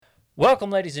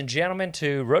Welcome, ladies and gentlemen,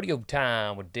 to Rodeo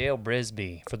Time with Dale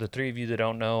Brisby. For the three of you that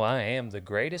don't know, I am the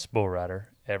greatest bull rider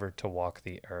ever to walk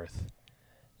the earth,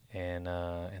 and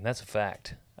that's a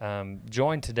fact. I'm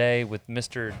joined today with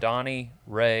Mr. Donnie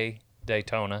Ray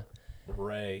Daytona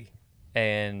Ray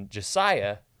and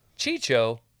Josiah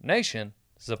Chicho Nation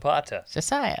Zapata.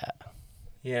 Josiah.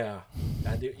 Yeah,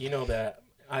 I do. You know that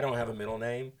I don't have a middle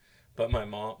name, but my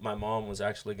mom was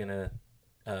actually gonna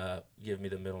give me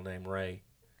the middle name Ray.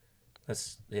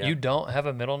 Yeah. You don't have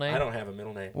a middle name? I don't have a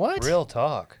middle name. What? Real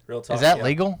talk. Real talk. Is that yeah.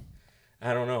 legal?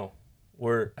 I don't know.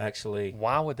 We're actually.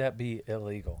 Why would that be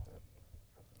illegal?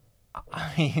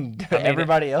 I mean,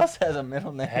 everybody else has a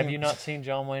middle name. Have you not seen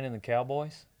John Wayne and the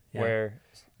Cowboys? Yeah. Where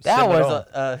That Cimarron. was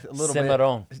a little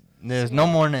Cimarron. bit. There's no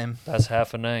more name. That's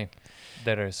half a name.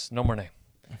 There is no more name.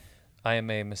 I am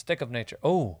a mistake of nature.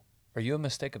 Oh, are you a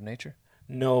mistake of nature?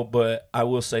 No, but I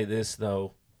will say this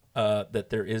though, that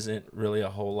there isn't really a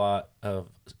whole lot of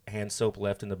hand soap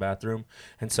left in the bathroom,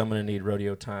 and so I'm gonna need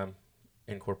Rodeo Time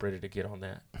Incorporated to get on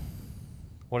that.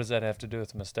 What does that have to do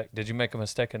with a mistake? Did you make a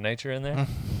mistake of nature in there?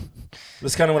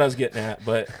 That's kind of what I was getting at,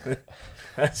 but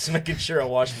that's making sure I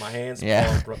wash my hands.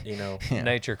 Yeah. Before, Yeah.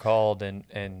 Nature called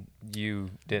and you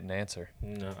didn't answer.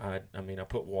 No, I mean, I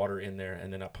put water in there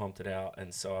and then I pumped it out,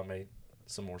 and so I made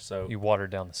some more soap. You watered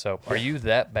down the soap. Are you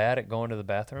that bad at going to the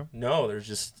bathroom? No, I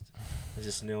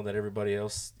just know that everybody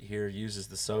else here uses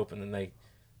the soap, and then they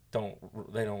don't.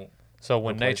 So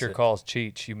when Replace nature it. calls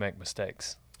Cheech, you make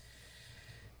mistakes.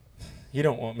 You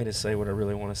don't want me to say what I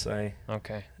really want to say.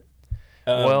 Okay.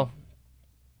 Um, Well,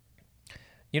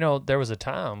 you know, there was a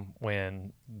time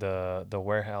when the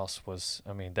warehouse was,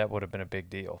 I mean, that would have been a big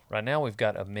deal. Right now we've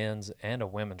got a men's and a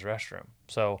women's restroom.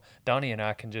 So Donnie and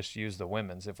I can just use the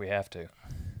women's if we have to,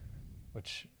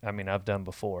 which, I mean, I've done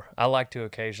before. I like to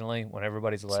occasionally when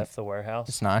everybody's left the warehouse.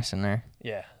 It's nice in there.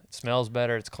 Yeah, it smells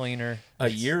better. It's cleaner. a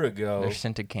year ago, There's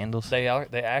scented candles. They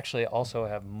actually also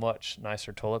have much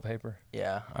nicer toilet paper.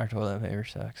 Yeah, our toilet paper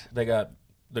sucks.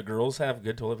 the girls have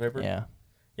good toilet paper. Yeah.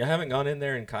 You haven't gone in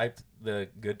there and kiped the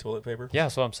good toilet paper. Yeah,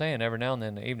 so I'm saying every now and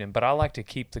then in the evening. But I like to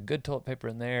keep the good toilet paper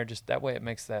in there. Just that way it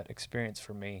makes that experience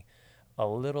for me a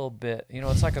little bit, you know,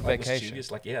 it's like a vacation.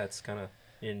 Mischievous, like, yeah, it's kind of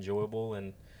enjoyable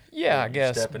and Yeah, I you're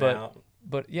guess. stepping But out.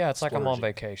 yeah, it's like I'm on Splurging.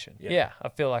 vacation. Yeah. Yeah, I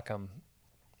feel like I'm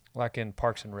like in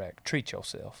Parks and Rec. Treat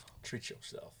yourself. Treat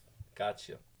yourself.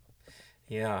 Gotcha.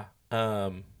 Yeah.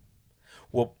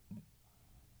 Well,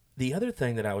 the other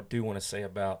thing that I do want to say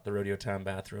about the Rodeo Time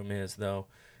bathroom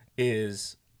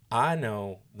is I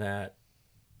know that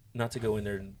not to go in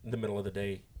there in the middle of the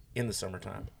day in the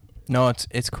summertime. No,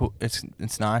 it's cool. It's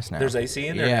nice now. There's AC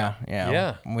in there. Yeah, now? yeah.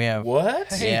 Yeah. We have. What?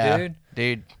 Hey, yeah,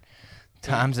 dude.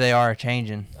 Times they are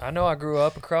changing. I know I grew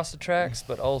up across the tracks,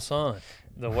 but old son,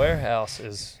 the warehouse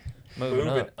is moving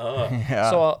up.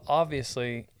 Yeah. So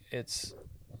obviously it's,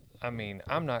 I mean,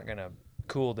 I'm not going to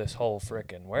cool this whole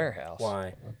frickin' warehouse.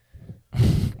 Why?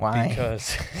 Why?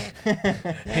 Because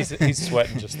he's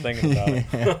sweating just thinking about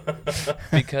it.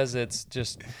 Because it's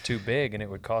just too big and it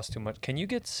would cost too much. Can you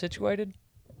get situated?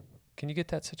 Can you get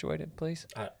that situated, please?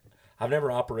 I've never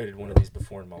operated one of these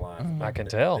before in my life. I can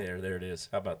tell. There it is.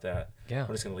 How about that? Yeah.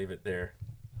 I'm just gonna leave it there.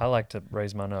 I like to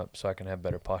raise mine up so I can have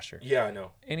better posture. Yeah, I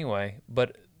know. Anyway,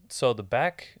 but so the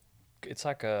back, it's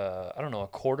like a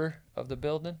quarter of the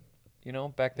building, you know,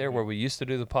 back there where we used to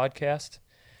do the podcast.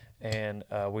 And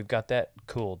we've got that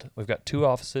cooled. We've got 2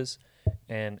 offices.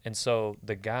 And so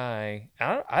the guy,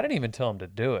 I didn't even tell him to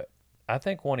do it. I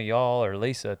think one of y'all or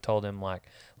Lisa told him, like,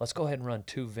 let's go ahead and run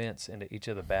 2 vents into each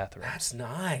of the bathrooms. That's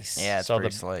nice. Yeah, it's So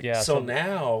pretty the- slick. yeah. So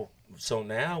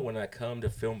now when I come to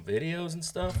film videos and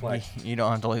stuff, like You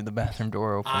don't have to leave the bathroom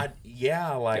door open. I'm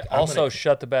Also, gonna-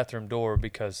 shut the bathroom door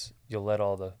because you'll let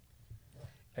all the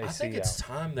AC I think out. it's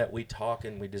time that we talk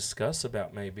and we discuss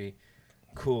about maybe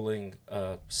cooling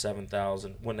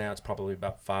 7,000. Well, now it's probably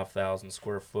about 5,000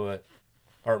 square foot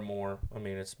or more. I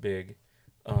mean, it's big.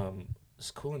 It's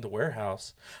cooling the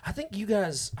warehouse. I think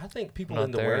people Not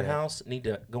in the there yet. warehouse need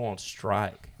to go on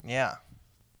strike Yeah.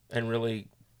 and really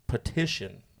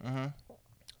petition.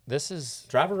 This is,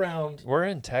 Drive around. we're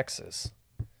in Texas.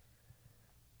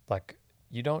 Like,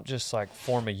 you don't just like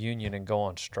form a union and go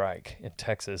on strike in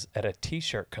Texas at a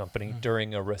t-shirt company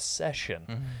during a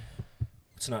recession.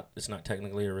 It's not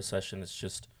technically a recession. It's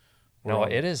just No,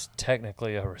 it is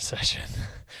technically a recession.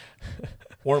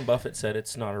 Warren Buffett said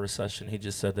it's not a recession. He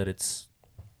just said that it's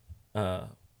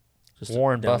just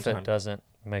Warren downtime. Buffett doesn't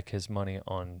make his money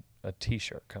on a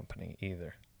t-shirt company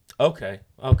either. Okay.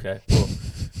 Well,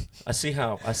 I see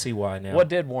why now. What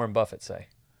did Warren Buffett say?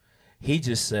 He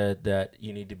just said that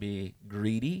you need to be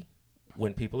greedy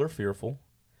when people are fearful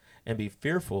and be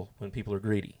fearful when people are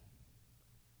greedy.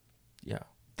 Yeah,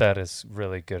 That is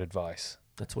really good advice.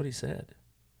 that's what he said.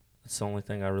 That's the only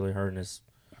thing I really heard in his.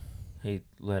 He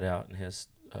let out in his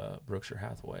Berkshire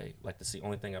Hathaway. Like that's the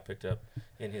only thing I picked up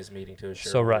in his meeting to his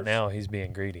shareholders. So right now he's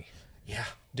being greedy. yeah,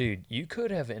 Dude, you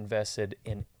could have invested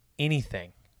in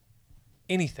anything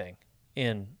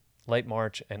in late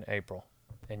March and April,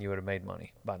 and you would have made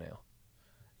money by now.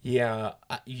 yeah.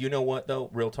 You know what though?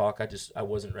 Real talk. I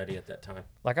wasn't ready at that time.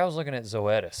 Like I was looking at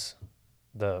Zoetis,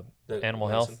 the animal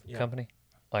health medicine, yeah. company.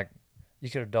 Like you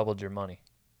could have doubled your money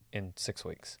in 6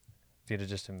 weeks if you'd have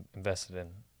just invested in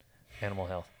animal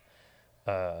health.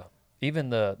 Even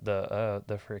the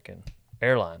freaking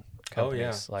airline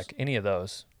companies, like any of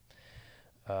those.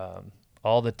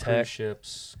 All the Cruise tech.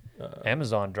 ships.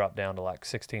 Amazon dropped down to like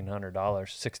 $1,600,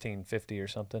 $1,650 or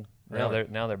something. Really?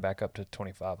 Now they're back up to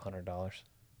 $2,500.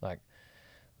 Like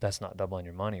that's not doubling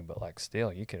your money, but like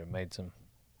still, you could have made some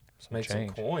Made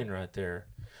change. some coin right there.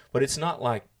 But it's not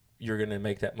like you're gonna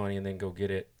make that money and then go get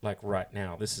it like right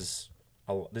now. These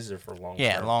are for long.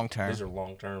 Yeah, term. long term. These are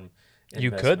long term. You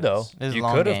could though. This is a You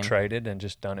long could have game. traded and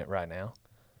just done it right now.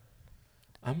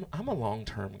 I'm a long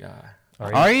term guy.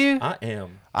 Are you? I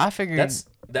am. I figured.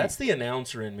 That's the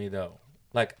announcer in me though.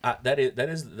 Like that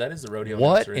is the rodeo.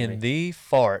 What announcer in me. the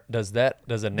fart does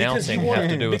announcing have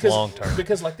to do with long term?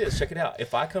 Because like this, check it out.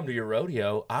 If I come to your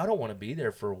rodeo, I don't want to be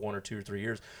there for 1 or 2 or 3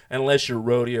 years unless your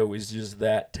rodeo is just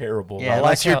that terrible. yeah, I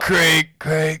unless like you're how-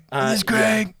 Craig. This is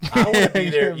Craig. Yeah, I want to be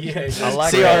there. Yeah, I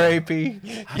like CRAP.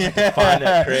 find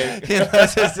that Craig.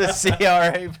 Unless it's the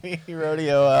CRAP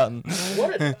rodeo out.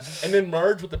 And then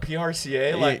merge with the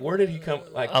PRCA. Like, where did he come?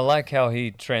 Like, I like how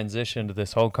he transitioned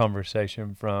this whole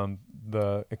conversation from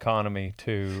the economy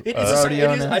to it is the same-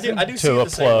 rodeo it is- I do see to it a the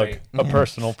same plug, way. a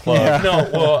personal plug. No,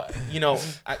 well,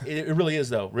 it really is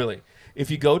though. Really, if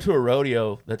you go to a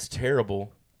rodeo that's terrible,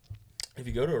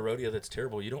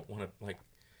 you don't want to like.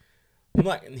 I'm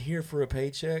not here for a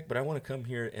paycheck, but I want to come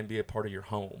here and be a part of your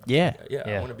home. Yeah. Yeah. I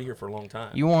Yeah. want to be here for a long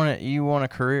time. You want it? You want a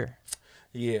career?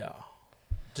 Yeah,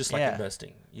 just like Yeah.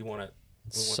 investing. We want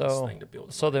this So thing to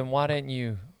build. then why didn't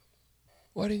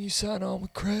you sign on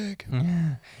with Craig?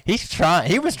 He's trying.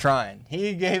 He was trying.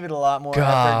 He gave it a lot more effort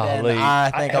Golly, than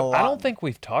I think a lot. I don't think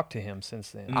we've talked to him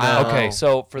since then. No. Okay,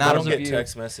 so for No, I those don't of get you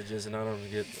text messages, and I don't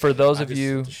get. for those I of just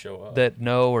you have to show up. that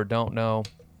know or don't know,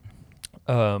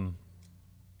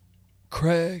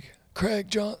 Craig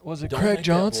John was it Don't Craig make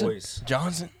Johnson? That voice.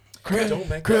 Johnson. Don't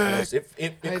make Craig. that voice.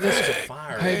 It creates a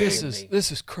fire. Hey, in this me.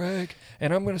 is Craig,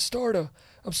 and I'm starting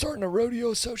a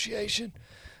rodeo association,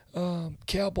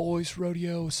 Cowboys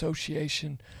Rodeo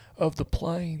Association of the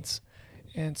Plains,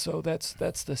 and so that's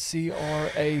the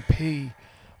CRAP,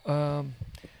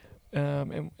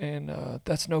 and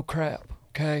that's no crap,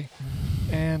 okay,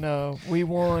 and we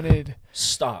wanted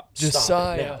Stop.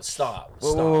 Josiah. Stop.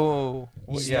 Whoa.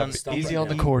 Easy yeah, on- stop easy right on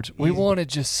the now. chords. We Easy. wanted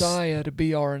Josiah to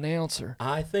be our announcer.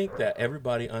 I think that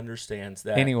everybody understands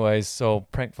that. Anyways, so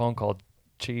prank phone call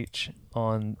Cheech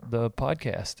on the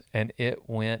podcast, and it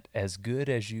went as good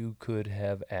as you could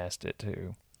have asked it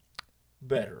to.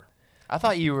 Better. I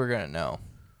thought you were gonna know.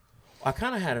 I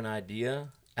kind of had an idea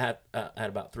at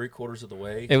about 3/4 of the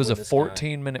way. It was a when this guy-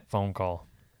 14-minute phone call.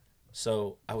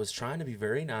 So I was trying to be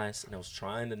very nice, and I was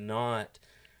trying to not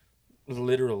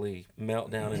literally melt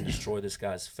down and destroy this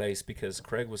guy's face because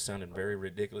Craig was sounding very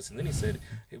ridiculous. And then he said,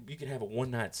 you can have a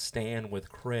one-night stand with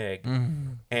Craig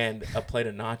and a plate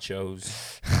of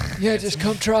nachos. Yeah, just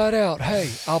come try it out. Hey,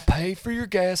 I'll pay for your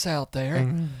gas out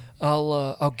there.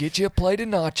 I'll get you a plate of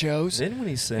nachos. Then when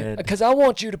he said, Because I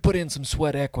want you to put in some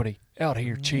sweat equity out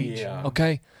here, Cheech. Yeah.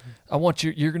 Okay, I want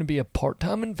you. You're going to be a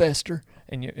part-time investor,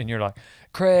 and you're like,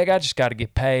 Craig, I just got to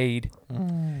get paid.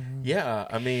 yeah,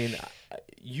 I mean,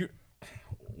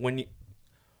 when you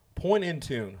point in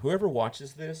tune, whoever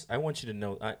watches this, I want you to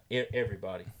know,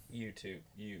 everybody, you too,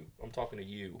 I'm talking to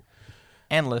you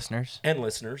And listeners. and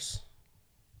listeners.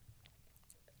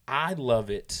 I love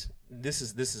it. This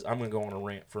is. I'm gonna go on a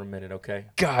rant for a minute, okay?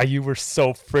 God, you were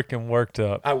so freaking worked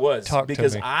up. I was Talk to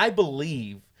because me. I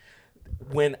believe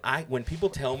when people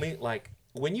tell me, like,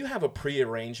 when you have a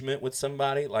pre-arrangement with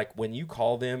somebody, like when you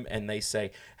call them and they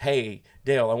say, "Hey,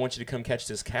 Dale, I want you to come catch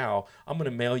this cow. I'm going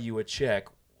to mail you a check."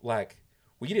 Like,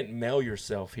 well, you didn't mail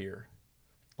yourself here.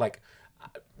 Like,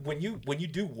 when you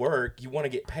do work, you want to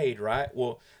get paid, right?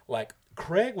 Well, like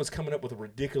Craig was coming up with a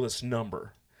ridiculous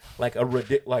number, like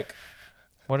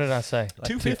What did I say?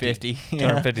 Like $250.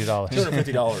 $250.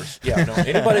 $250. Yeah, no.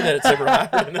 Anybody that's ever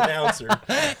hired an announcer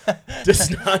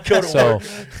does not go to So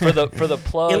work for the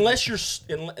plug, unless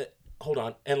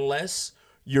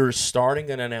you're starting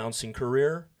an announcing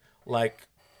career. Like,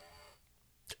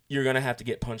 you're gonna have to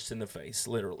get punched in the face,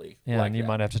 literally. Yeah, like and you that.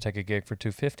 might have to take a gig for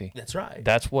 $250. That's right.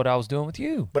 That's what I was doing with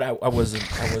you. But I wasn't.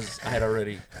 I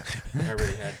already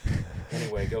had.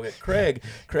 Anyway, go ahead.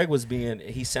 Craig was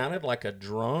he sounded like a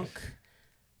drunk.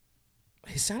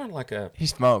 He sounded like He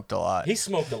smoked a lot. he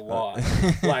smoked a lot.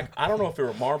 Like, I don't know if it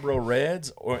were Marlboro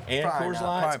Reds and Coors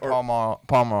Lights or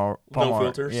Palmer. No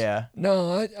filters? Yeah.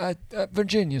 No, I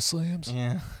Virginia Slims.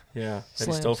 Yeah. yeah, that he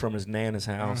Slams. stole from his Nana's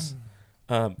house.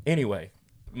 Anyway,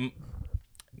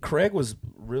 Craig was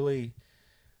really.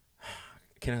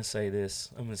 Can I say this?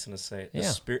 I'm just gonna say it.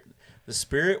 Yeah. The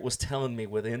spirit was telling me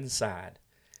with inside.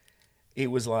 It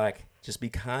was like, just be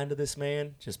kind to this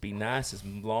man. Just be nice as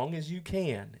long as you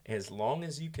can. As long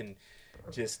as you can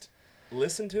just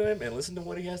listen to him and listen to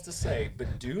what he has to say.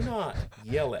 But do not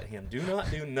yell at him. Do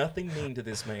not do nothing mean to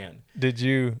this man.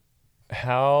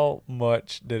 How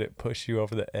much did it push you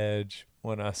over the edge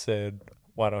when I said,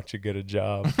 why don't you get a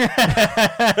job?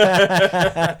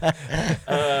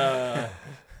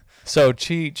 So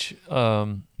Cheech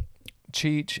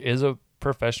is a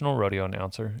professional rodeo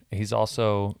announcer. He's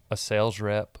also a sales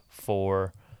rep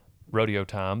for Rodeo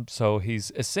Time. So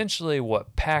he's essentially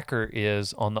what Packer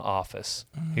is on The Office.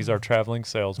 He's our traveling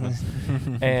salesman.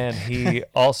 And he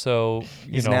also,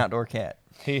 He's an outdoor cat.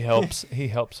 he helps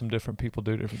some different people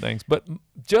do different things. But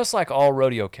just like all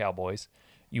rodeo cowboys,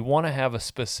 you want to have a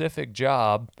specific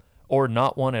job or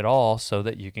not one at all so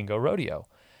that you can go rodeo,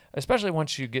 especially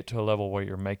once you get to a level where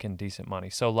you're making decent money.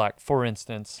 So, like, for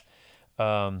instance,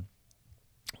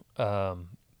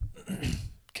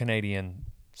 Canadian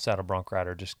saddle bronc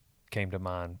rider just came to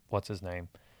mind. What's his name?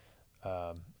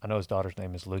 I know his daughter's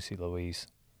name is Lucy Louise.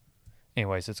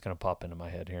 Anyways, it's going to pop into my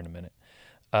head here in a minute.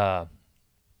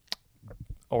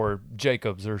 Or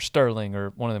Jacobs or Sterling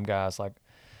or one of them guys. Like,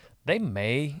 they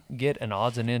may get an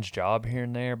odds and ends job here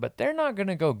and there, but they're not going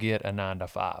to go get a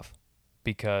 9-to-5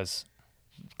 because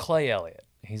Clay Elliott,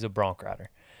 he's a bronc rider.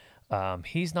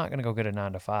 He's not going to go get a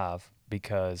 9-to-5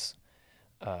 because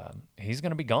he's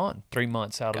going to be gone 3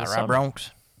 months out of the summer.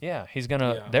 Bronx. Yeah, he's going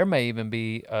to there may even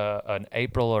be an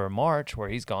April or a March where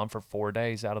he's gone for 4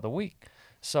 days out of the week.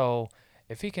 So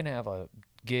if he can have a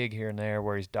gig here and there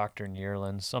where he's doctoring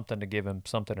yearlings, something to give him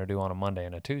something to do on a Monday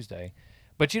and a Tuesday,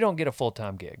 but you don't get a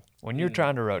full-time gig when you're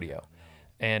trying to rodeo.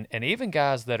 And even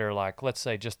guys that are like, let's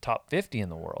say, just top 50 in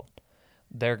the world,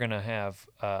 they're going to have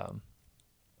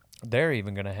they're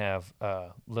even going to have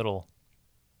little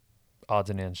odds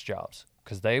and ends jobs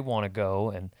because they want to go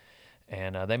and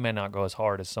they may not go as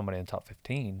hard as somebody in the top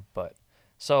 15, but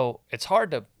so it's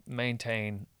hard to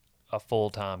maintain a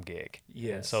full-time gig.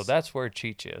 Yes. And so that's where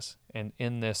Cheech is. And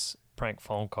in this prank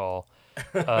phone call,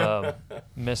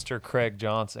 Mr. Craig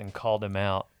Johnson called him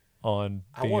out on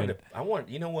being...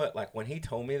 you know what? Like, when he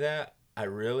told me that,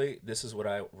 this is what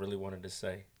I really wanted to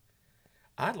say.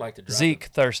 I'd like to drive Zeke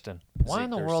Thurston. Why Zeke in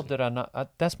the world Thurston. did I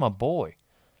not... that's my boy.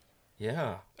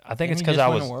 Yeah. I think Didn't it's he because just I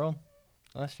win was... the world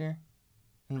last year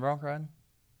in bronc riding.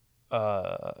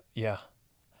 Yeah.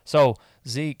 So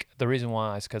Zeke, the reason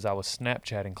why is because I was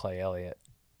Snapchatting Clay Elliott,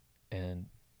 and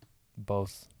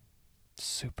both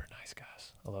super nice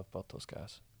guys. I love both those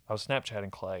guys. I was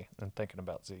Snapchatting Clay and thinking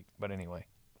about Zeke, but anyway.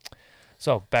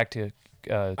 So back to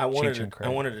Cheech and Craig.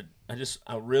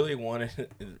 I really wanted,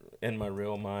 in my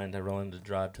real mind, I wanted to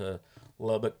drive to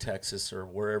Lubbock, Texas, or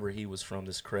wherever he was from.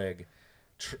 This Craig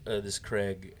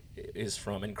is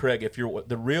from, and Craig, if you're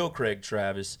the real Craig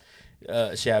Chavez,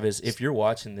 if you're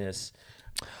watching this.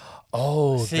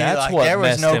 Oh, See, that's like, what there was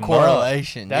messed no him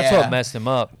correlation. up. That's Yeah. what messed him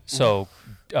up. So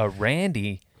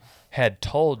Randy had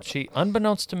told Cheech,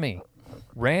 unbeknownst to me,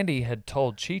 Randy had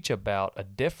told Cheech about a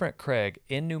different Craig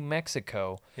in New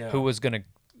Mexico who was going to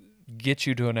get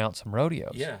you to announce some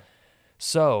rodeos. Yeah.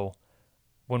 So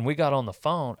when we got on the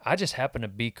phone, I just happened to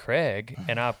be Craig,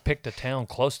 and I picked a town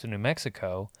close to New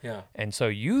Mexico. Yeah. And so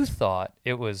you thought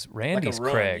it was Randy's like a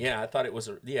run. Craig. Yeah, I thought it was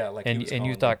And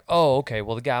you thought, oh, okay,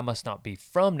 well, the guy must not be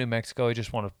from New Mexico. He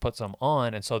just wanted to put some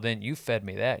on. And so then you fed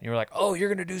me that. And you were like, oh, you're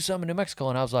going to do some in New Mexico.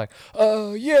 And I was like,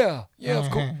 yeah,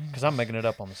 of course. Because I'm making it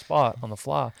up on the spot, on the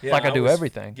fly, like I do was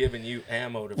everything. Giving you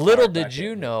ammo to Little fire did back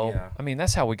you at me. know, Yeah. I mean,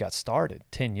 that's how we got started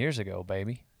 10 years ago,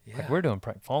 baby. Yeah. Like, we're doing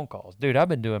prank phone calls. Dude, I've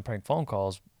been doing prank phone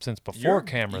calls since before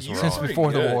cameras were Since on.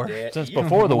 before the war. Since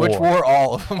before the Which war. wore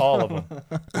all of them. All of them.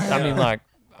 I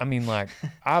mean, like,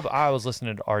 I was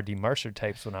listening to R.D. Mercer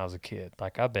tapes when I was a kid.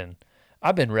 Like, I've been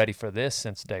ready for this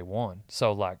since day one.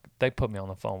 So, like, they put me on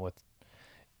the phone with,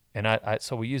 and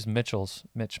so we used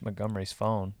Mitch Montgomery's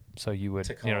phone. So you would,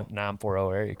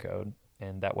 940 area code,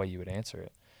 and that way you would answer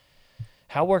it.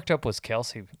 How worked up was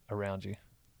Kelsey around you?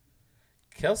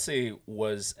 Kelsey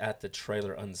was at the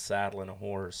trailer unsaddling a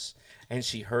horse, and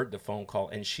she heard the phone call,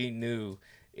 and she knew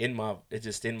in my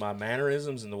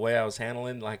mannerisms and the way I was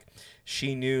handling, like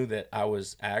she knew that I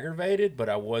was aggravated, but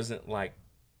I wasn't like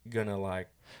gonna like.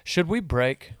 Should we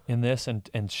break in this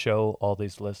and show all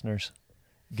these listeners,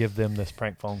 give them this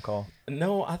prank phone call?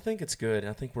 No, I think it's good.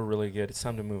 I think we're really good. It's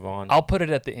time to move on. I'll put it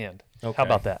at the end. Okay. How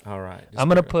about that? All right. I'm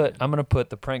gonna put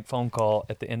the prank phone call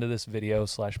at the end of this video /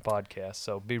 podcast.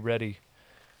 So be ready.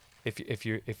 If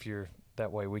you're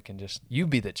that way, we can just you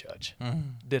be the judge.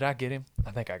 Did I get him?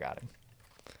 I think I got him.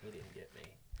 He didn't get me.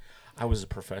 I was a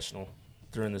professional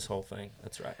during this whole thing.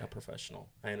 That's right, a professional.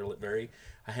 I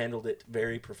handled it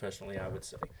very professionally, I would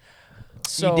say.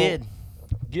 So You did.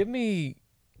 Give me,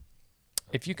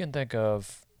 if you can think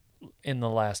of, in the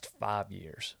last 5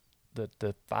 years,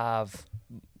 the 5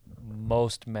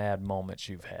 most mad moments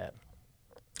you've had.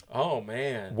 Oh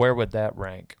man. Where would that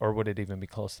rank, or would it even be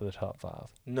close to the top 5?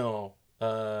 No,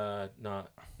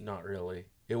 not really.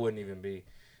 It wouldn't even be.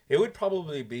 It would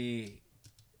probably be,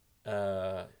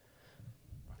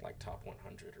 like top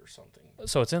 100 or something.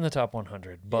 So it's in the top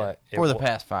 100, but For the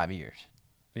past 5 years.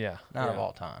 yeah, Not of Yeah.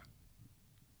 all time.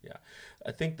 Yeah,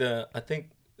 I think the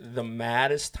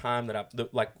maddest time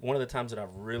like one of the times that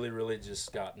I've really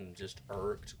just gotten just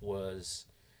irked was,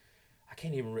 I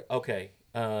can't even. Okay,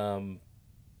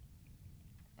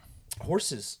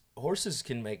 horses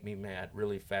can make me mad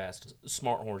really fast.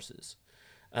 Smart horses,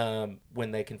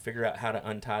 when they can figure out how to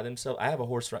untie themselves. I have a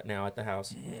horse right now at the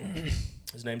house.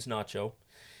 His name's Nacho.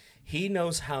 He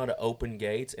knows how to open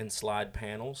gates and slide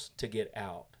panels to get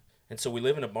out. And so we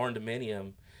live in a barn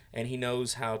dominium, and he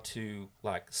knows how to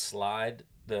slide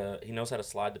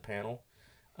the panel,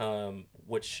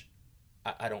 which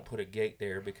I don't put a gate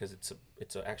there because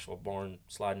it's an actual barn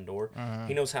sliding door.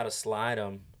 He knows how to slide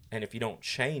them, and if you don't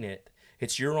chain it,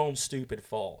 it's your own stupid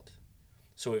fault.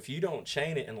 So if you don't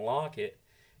chain it and lock it,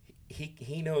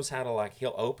 he knows how to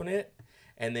he'll open it,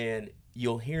 and then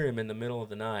you'll hear him in the middle of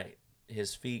the night,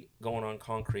 his feet going on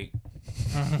concrete.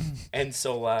 And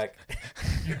so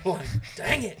you're like,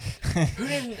 dang it, who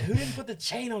didn't put the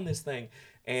chain on this thing?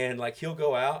 And he'll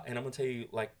go out, and I'm gonna tell you,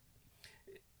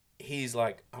 he's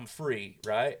like, I'm free,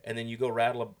 right? And then you go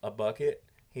rattle a bucket,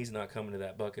 he's not coming to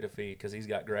that bucket of feed because he's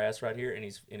got grass right here, and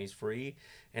he's free.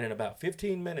 And in about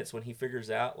 15 minutes, when he figures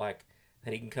out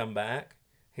that he can come back,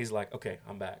 he's like, okay,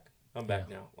 I'm back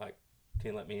now, can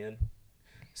you let me in?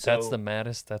 So that's the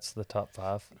maddest. That's the top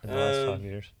 5 in the last 5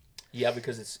 years. Yeah,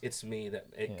 because it's me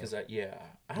that because I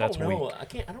That's don't know.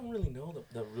 weak. I don't really know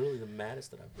the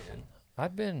maddest that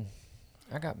I've been.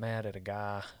 I got mad at a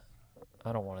guy.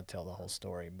 I don't want to tell the whole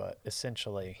story, but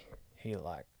essentially he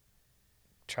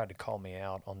tried to call me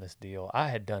out on this deal. I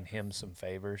had done him some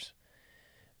favors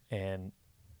and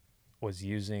was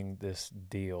using this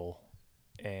deal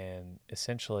and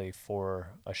essentially for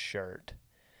a shirt.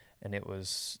 And it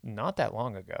was not that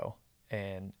long ago.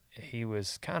 And he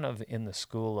was kind of in the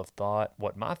school of thought.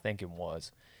 What my thinking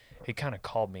was, he kind of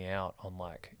called me out on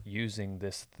using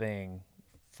this thing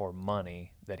for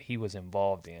money that he was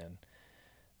involved in.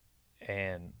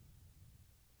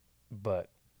 But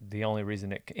the only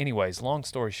reason anyways, long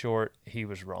story short, he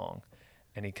was wrong.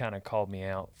 And he kind of called me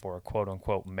out for quote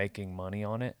unquote making money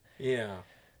on it. Yeah.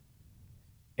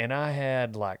 And I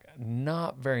had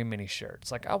not very many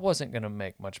shirts. I wasn't going to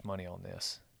make much money on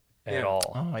this at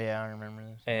all. Oh, yeah, I remember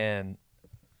this. And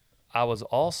I was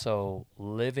also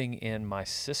living in my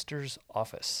sister's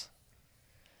office.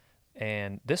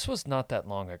 And this was not that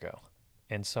long ago.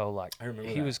 And so I remember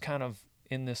he that. was kind of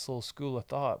in this little school of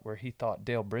thought where he thought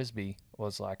Dale Brisby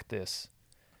was this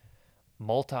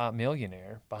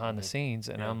multi-millionaire behind the scenes.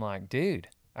 And I'm like, dude,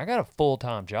 I got a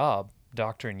full-time job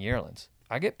doctoring yearlings.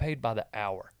 I get paid by the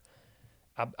hour.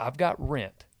 I've got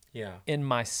rent. Yeah. In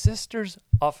my sister's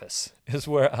office is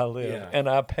where I live, Yeah. and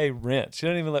I pay rent. She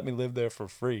doesn't even let me live there for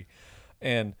free.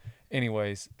 And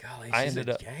anyways, Golly, I she's ended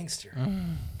a up. gangster.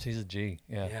 She's a G.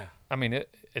 Yeah. Yeah. I mean,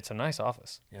 it's a nice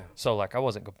office. Yeah. So I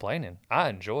wasn't complaining. I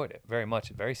enjoyed it very much.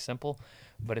 It's very simple,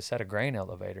 but it's at a grain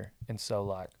elevator. And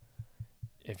so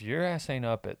if your ass ain't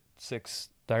up at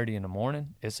 6:30 in the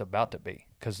morning, it's about to be,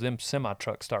 because them semi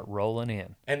trucks start rolling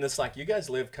in. And it's you guys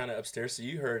live kind of upstairs, so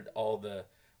you heard all the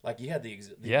you had the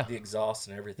exhaust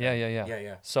and everything.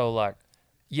 Yeah. So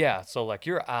so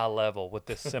you're eye level with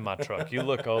this semi truck. You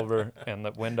look over and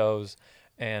the windows,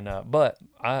 and but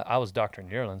I was doctoring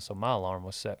yearlings, so my alarm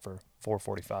was set for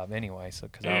 4:45 anyway. So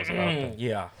because I was about to.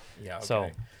 Yeah. Okay. So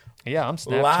yeah, I'm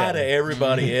Snapchatting. Lie to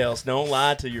everybody else. Don't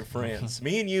lie to your friends.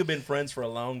 Me and you have been friends for a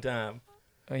long time.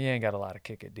 Oh, you ain't got a lot of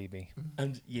kick at DB.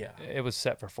 And it It was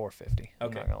set for 4:50. I'm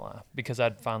Okay. not gonna lie, because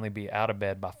I'd finally be out of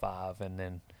bed by 5, and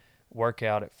then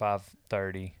workout at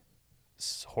 5:30,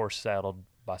 horse saddled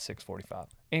by 6:45.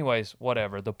 Anyways,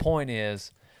 whatever. The point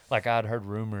is, like, I'd heard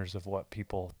rumors of what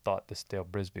people thought this Dale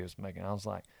Brisby was making. I was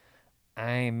like,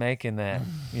 I ain't making that,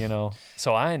 you know.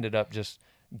 So I ended up just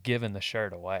giving the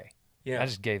shirt away. Yeah. I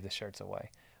just gave the shirts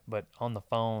away. But on the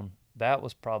phone,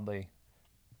 that's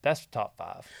top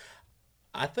 5.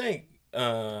 I think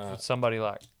If somebody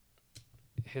like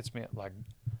hits me up like,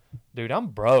 dude, I'm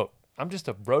broke. I'm just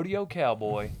a rodeo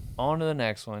cowboy. On to the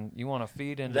next one. You want to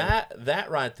feed into that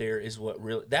right there is what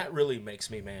really makes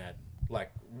me mad.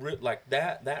 Like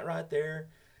that right there.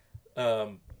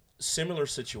 Similar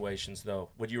situations though.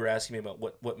 What you were asking me about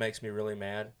what makes me really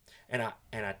mad, and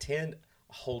I tend to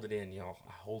hold it in, y'all.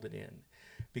 I hold it in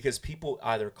because people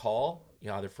either call,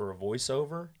 either for a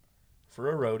voiceover,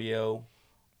 for a rodeo,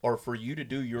 or for you to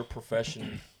do your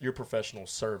professional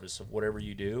service of whatever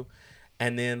you do,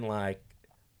 and then like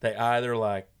they either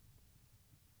like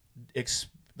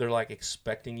they're like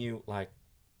expecting you, like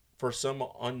for some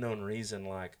unknown reason,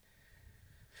 like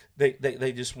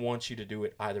they just want you to do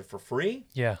it either for free,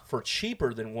 for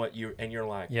cheaper than what and you're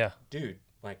like, dude,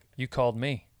 like you called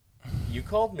me,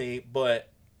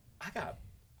 but I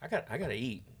gotta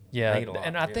eat. Yeah,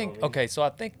 and I think okay, so I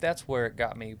think that's where it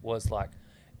got me, was like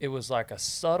it was like a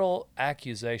subtle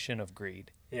accusation of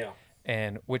greed. Yeah.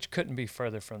 And which couldn't be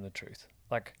further from the truth.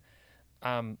 Like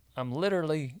I'm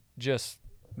literally just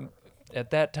at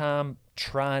that time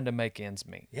trying to make ends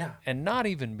meet. Yeah. And not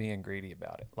even being greedy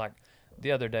about it. Like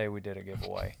the other day we did a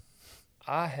giveaway.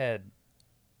 I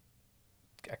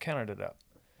counted it up.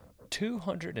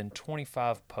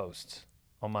 225 posts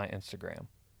on my Instagram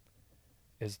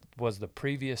was the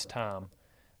previous time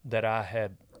that I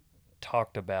had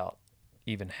talked about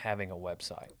even having a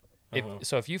website.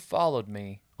 So if you followed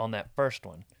me on that first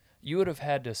one, you would have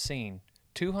had to have seen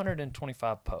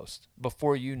 225 posts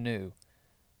before you knew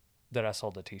that I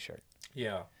sold a t-shirt.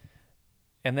 Yeah.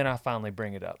 And then I finally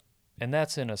bring it up. And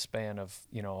that's in a span of,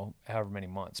 however many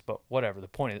months. But whatever, the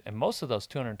point is, and most of those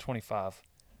 225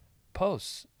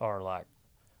 posts are like,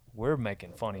 we're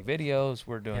making funny videos,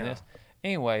 we're doing this.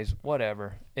 Anyways,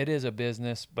 whatever. It is a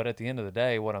business, but at the end of the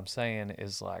day, what I'm saying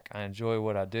is like, I enjoy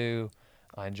what I do.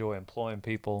 I enjoy employing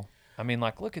people. I mean,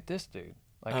 like, look at this dude.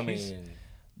 Like,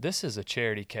 this is a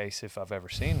charity case if I've ever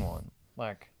seen one.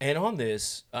 Like, and on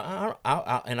this,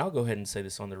 I'll go ahead and say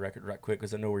this on the record right quick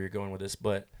because I know where you're going with this,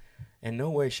 but in no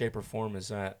way, shape, or form is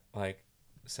that like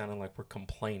sounding like we're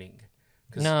complaining.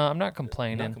 No, I'm not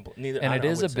complaining. And it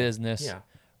is a business. Yeah.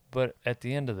 But at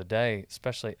the end of the day,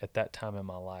 especially at that time in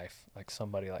my life, like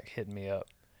somebody like hitting me up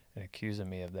and accusing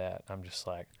me of that, I'm just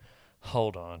like,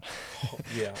 hold on.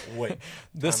 Yeah, wait.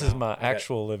 This is my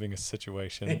actual living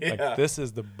situation. Yeah. Like, this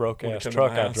is the broke ass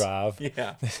truck I drive.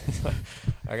 Yeah.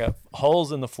 I got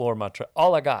holes in the floor of my truck.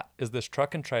 All I got is this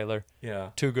truck and trailer. Yeah.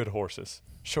 2 good horses.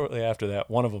 Shortly after that,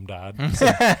 one of them died. So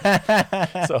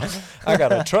I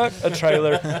got a truck, a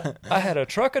trailer. I had a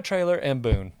truck, a trailer, and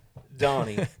Boone.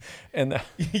 Donnie. And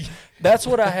that's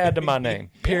what I had to my name.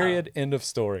 Period. End of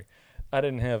story. I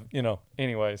didn't have,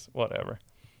 anyways, whatever.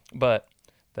 But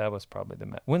that was probably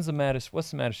what's the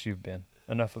maddest you've been?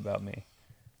 Enough about me.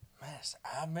 Maddest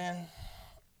I've been?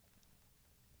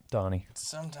 Donnie.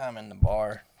 Sometime in the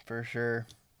bar, for sure.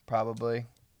 Probably.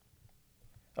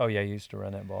 Oh, yeah, you used to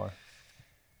run that bar.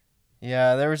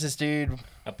 Yeah, there was this dude.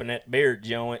 Up in that beard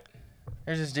joint.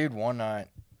 There's this dude one night.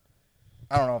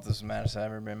 I don't know if this is the maddest I've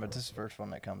ever been, but this is the first one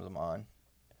that comes to mind.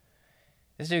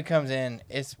 This dude comes in.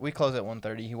 We close at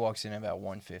 1:30. He walks in at about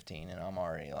 1:15, and I'm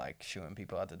already like shooing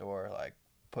people out the door, like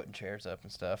putting chairs up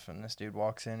and stuff. And this dude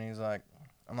walks in. He's like,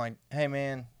 I'm like, hey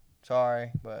man,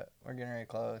 sorry, but we're getting ready to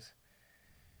close.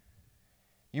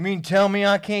 You mean tell me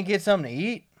I can't get something to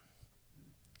eat?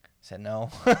 I said no.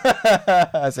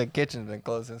 I said kitchen's been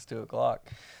closed since 2:00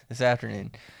 this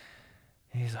afternoon.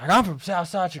 He's like, I'm from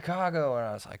Southside Chicago. And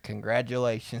I was like,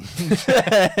 congratulations.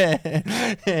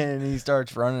 And he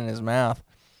starts running his mouth.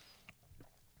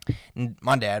 And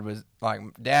my dad was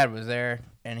there,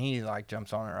 and he like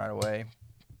jumps on it right away.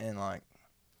 And like,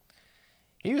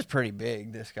 he was pretty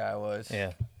big, this guy was.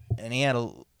 Yeah. And he had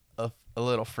a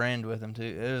little friend with him too.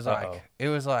 It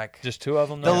was like just 2 of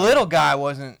them. The little guy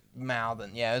wasn't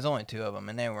mouthing. Yeah, it was only 2 of them,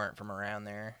 and they weren't from around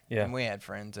there. Yeah. And we had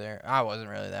friends there. I wasn't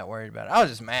really that worried about it. I was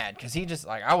just mad because he just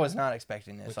I was not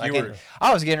expecting this. I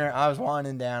was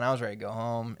winding down. I was ready to go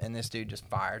home, and this dude just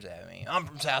fires at me. I'm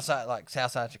from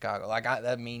Southside Chicago.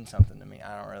 That means something to me.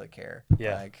 I don't really care.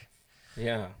 Yeah.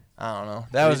 Yeah. I don't know.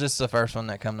 That was just the first one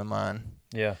that come to mind.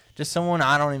 Yeah. Just someone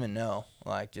I don't even know.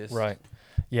 Right.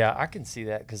 Yeah, I can see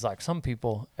that because like some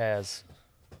people as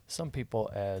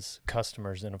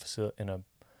customers in a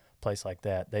place like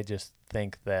that, they just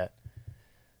think that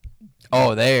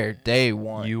Oh, they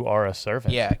want. You are a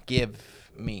servant. Yeah, give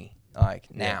me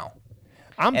like now.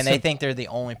 I'm And they think they're the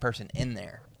only person in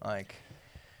there. Like,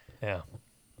 yeah.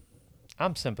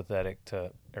 I'm sympathetic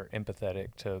to or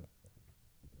empathetic to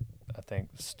I think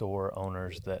store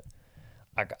owners that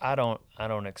I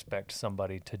don't expect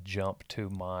somebody to jump to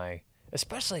my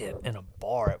especially in a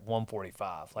bar at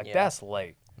 1:45. Like Yeah. that's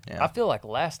late. Yeah. I feel like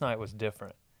last night was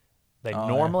different. They Oh, yeah.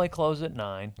 normally close at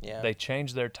 9. Yeah. They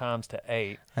change their times to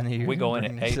 8. I knew you We were go in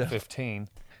at bringing this up. 8:15.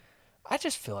 I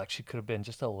just feel like she could have been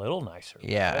just a little nicer.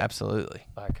 yeah, about it. absolutely.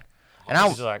 Like, And I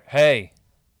she's like, "Hey,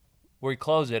 we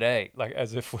close at 8." Like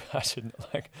as if I shouldn't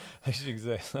like. I should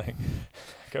say like,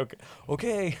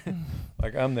 okay.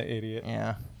 Like I'm the idiot.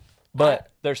 Yeah.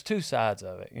 But there's two sides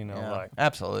of it, Yeah, like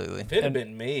absolutely. If it had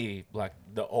been me, like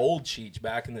the old Cheech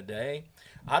back in the day,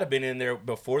 I'd have been in there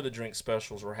before the drink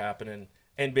specials were happening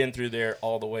and been through there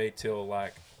all the way till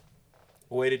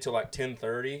waited till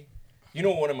 10:30. You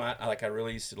know, one of my I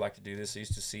really used to like to do this. I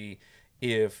used to see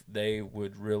if they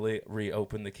would really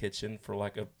reopen the kitchen for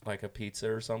like a pizza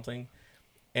or something.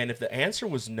 And if the answer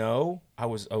was no, I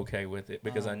was okay with it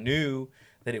because I knew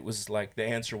that it was like the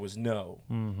answer was no.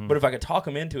 Mm-hmm. But if I could talk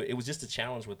them into it, it was just a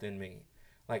challenge within me.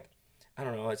 Like, I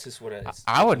don't know. It's just what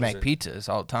I would make pizzas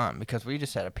all the time because we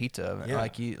just had a pizza oven, Yeah.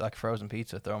 like frozen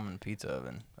pizza. Throw them in the pizza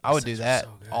oven. I would do that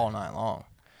so good. all night long.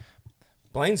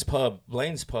 Blaine's Pub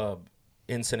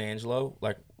in San Angelo,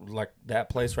 like that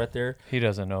place right there. he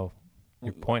doesn't know.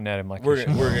 You're pointing at him like We're you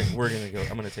gonna go.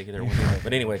 I'm gonna take you there one day.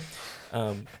 But anyway,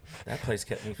 that place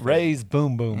kept me. Ray's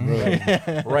Boom Boom Room.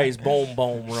 Ray's Boom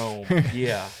Boom Room.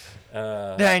 Yeah.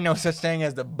 There ain't no such thing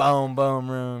as the boom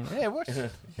boom room. Hey, what?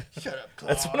 Shut up, Claude.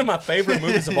 That's one of my favorite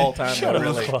movies of all time. Shut though, up,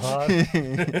 really.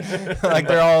 Claude. Like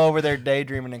they're all over there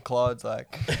daydreaming, and Claude's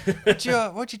like, "What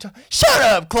you talk? Shut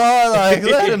up, Claude! Like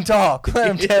let him talk.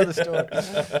 Let him tell the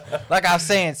story." Like I was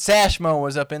saying, Sashmo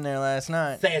was up in there last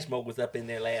night. Sashmo was up in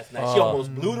there last night. She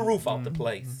almost blew the roof off the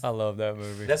place. I love that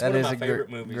movie. That's That one of is my a favorite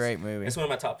movies. Great movie. It's one of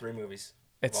my top 3 movies.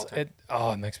 It's of all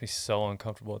time. it makes me so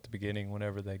uncomfortable at the beginning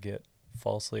whenever they get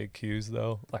falsely accused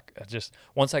though. Like I just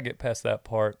once I get past that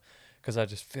part because I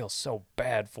just feel so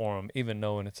bad for them even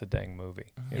knowing it's a dang movie.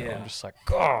 You know, Yeah. I'm just like,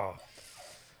 oh.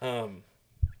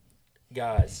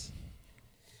 Guys,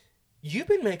 you've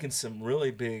been making some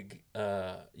really big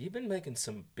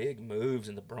moves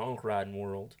in the bronc riding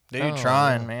world. Dude, Oh,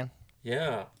 trying, yeah. man.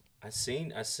 Yeah, I seen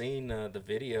the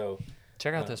video.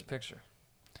 Check out this picture.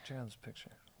 Check out this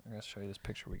picture. I'm gonna show you this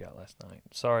picture we got last night.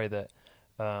 Sorry that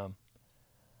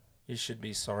You should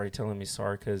be telling me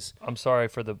sorry, because I'm sorry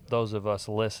for those of us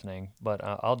listening, but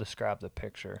I'll describe the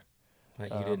picture.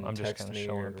 like, you didn't I'm just text kind of me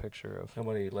showing or a picture of.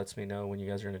 nobody lets me know when you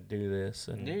guys are going to do this.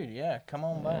 And Dude, yeah, come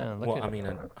on by. Man, look well, at I mean,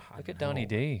 look at Donnie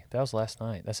D. That was last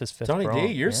night. That's his 5th. Donnie D,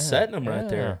 bronc. you're Yeah, setting him right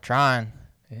there. Trying.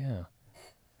 Yeah.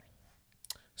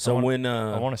 So when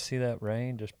I want to see that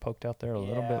rain just poked out there a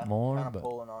little bit more, but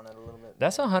pulling on it a little bit.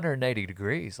 that's 180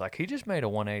 degrees. Like he just made a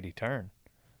 180 turn.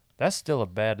 That's still a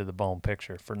bad to the bone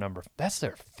picture for number. That's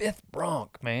their 5th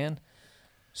bronc, man.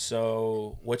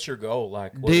 So what's your goal?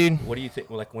 Like, Dude. what do you think?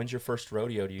 Like, when's your first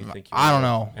rodeo? Do you think? I don't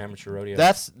know. Amateur rodeo.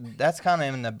 That's kind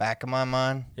of in the back of my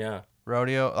mind. yeah.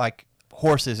 Rodeo, like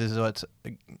horses is what's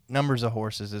numbers of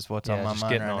horses is what's on Yeah, my just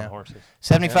mind getting right on now. horses.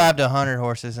 75 to 100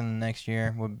 horses in the next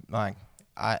year would like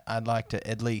I'd like to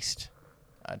at least,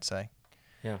 I'd say.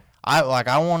 Yeah. I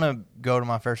want to go to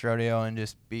my first rodeo and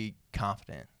just be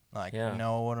confident. Like Yeah.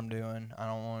 know what I'm doing. I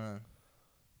don't want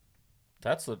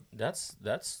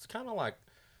That's kind of like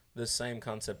the same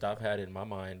concept I've had in my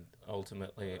mind.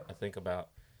 Ultimately, I think about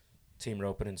team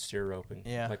roping and steer roping.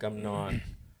 Yeah. Like, I'm not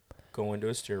going to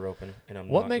a steer roping, and I'm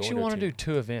What not makes going you to a want to team- do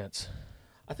 2 events?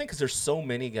 I think because there's so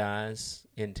many guys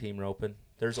in team roping.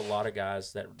 There's a lot of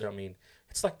guys that, I mean,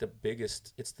 it's like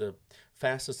it's the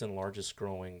fastest and largest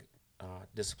growing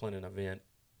discipline and event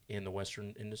in the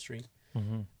Western industry.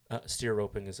 Mm-hmm. Steer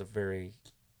roping is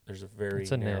there's a very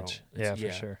It's a narrow, niche. Yeah,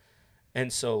 for sure.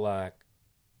 And so, like,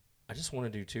 I just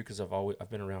want to do 2 because I've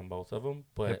been around both of them,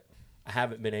 but Yep. I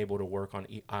haven't been able to work on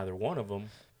either one of them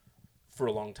for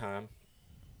a long time,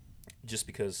 just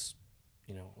because,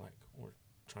 like, we're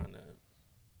trying to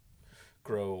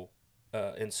grow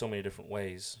in so many different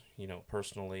ways,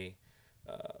 personally,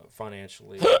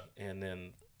 financially, and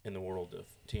then in the world of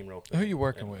team roping. Who are you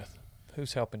working And, with?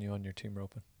 Who's helping you on your team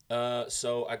roping?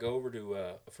 So I go over to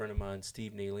a friend of mine,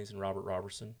 Steve Neely's, and Robert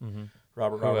Robertson. Mm-hmm.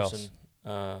 Robert Who Robertson.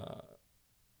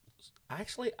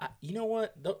 Actually, you know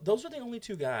what? Those are the only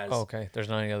 2 guys. Oh, okay. There's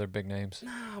not any other big names.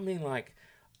 Nah, I mean, like,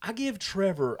 I give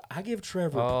Trevor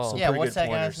Oh. some Yeah, pretty what's good that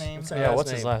guy's pointers. name? What's that Yeah, guy's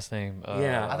what's his name? last name?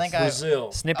 Yeah, I think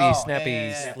Brazil. Snippy, Oh, Snappy,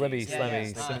 yeah. Slibby, Yeah,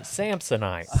 Slimmy, yeah.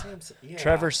 Samsonite. Samson, yeah.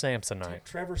 Trevor Samsonite.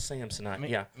 Trevor Samsonite. Me,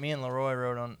 Yeah, me and Leroy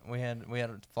rode on. We had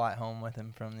a flight home with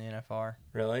him from the NFR.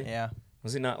 really? Yeah,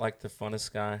 Was he not like the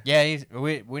funnest guy? yeah.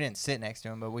 We didn't sit next to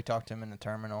him, but we talked to him in the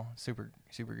terminal. Super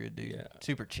good dude. Yeah.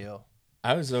 Super chill.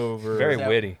 I was over. Very That-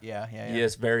 witty. Yeah.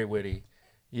 Yes, very witty.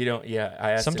 You don't. Yeah,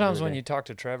 I asked him Sometimes the other when day. you talk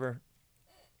to Trevor,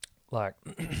 like,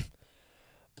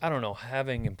 I don't know,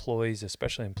 having employees,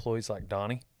 especially employees like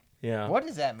Donnie, Yeah. What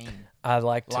does that mean? I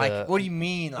like to. Like, what do you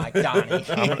mean, like Donnie?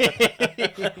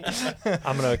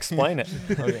 I'm going to explain it.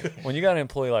 Okay. When you got an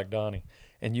employee like Donnie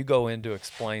and you go in to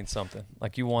explain something,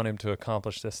 like you want him to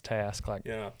accomplish this task, like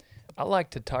Yeah. I like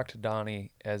to talk to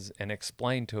Donnie and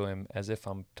explain to him as if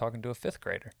I'm talking to a fifth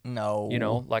grader. No. You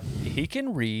know, like he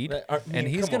can read That- I mean, and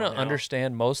he's come going on to now.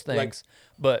 understand most Like, things,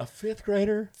 but A fifth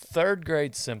grader. third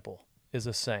grade simple is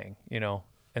a saying, you know.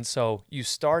 And so you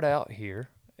start out here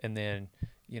and then,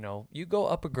 you know, you go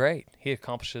up a grade. He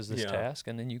accomplishes this Yeah. task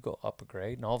and then you go up a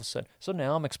grade and all of a sudden. So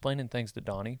now I'm explaining things to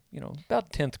Donnie, you know,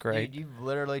 about 10th grade. Dude, you've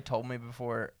literally told me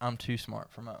before I'm too smart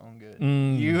for my own good.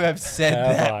 Mm. You have said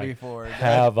Have that I? before.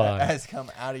 Have that I? has come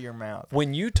out of your mouth.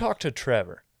 When you talk to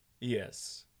Trevor,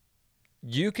 Yes.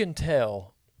 you can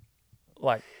tell,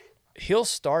 like, he'll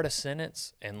start a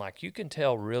sentence and, like, you can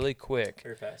tell really quick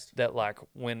Very fast. that, like,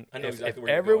 when I know if exactly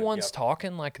where you're going, everyone's yep.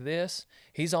 talking like this,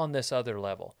 he's on this other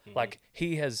level. Mm-hmm. Like,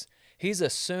 he's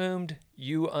assumed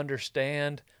you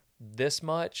understand this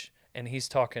much and he's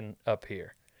talking up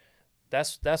here.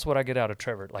 That's what I get out of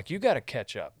Trevor. Like, you got to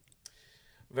catch up.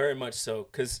 Very much so,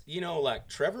 because like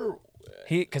Trevor.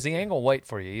 Because he ain't gonna wait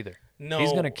for you either. No.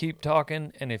 He's gonna keep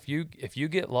talking, and if you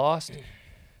get lost,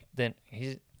 then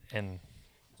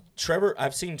Trevor,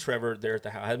 I've seen Trevor there at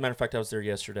the house. As a matter of fact, I was there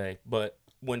yesterday. But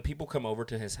when people come over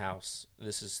to his house,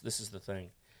 this is the thing.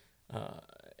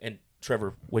 And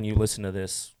Trevor, when you listen to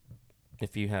this,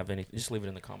 if you have any, just leave it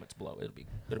in the comments below. It'll be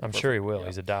I'm sure he perfect. will. Yeah.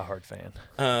 He's a diehard fan.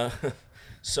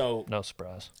 So No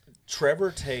surprise.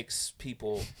 Trevor takes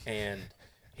people and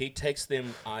he takes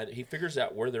them. He figures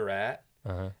out where they're at,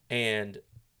 Uh-huh. and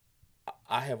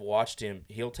I have watched him.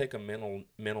 He'll take a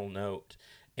mental note,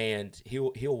 and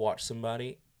he'll watch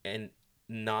somebody and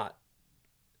not.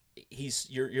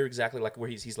 You're exactly like where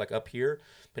he's like up here,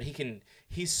 but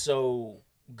he's so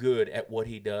good at what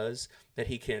he does that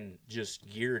he can just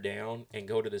gear down and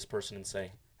go to this person and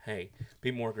say, hey, be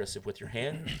more aggressive with your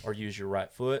hand or use your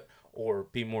right foot, or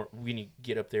be more when you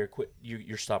get up there, quit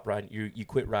you stop riding, you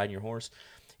quit riding your horse.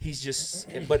 He's just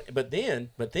but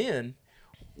then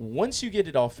once you get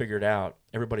it all figured out,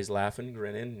 everybody's laughing,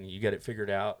 grinning, and you get it figured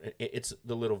out. It's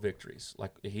the little victories,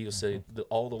 like he'll say,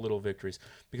 all the little victories,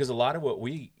 because a lot of what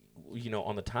we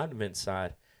on the time event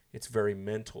side, it's very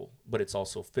mental, but it's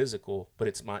also physical, but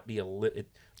it might be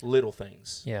little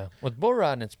things. Yeah. With bull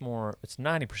riding, it's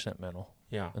 90% mental,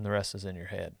 Yeah. and the rest is in your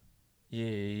head.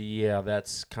 Yeah,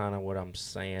 that's kind of what I'm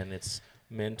saying. It's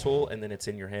mental, and then it's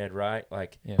in your head, right?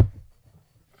 Like, Yeah.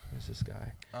 who's this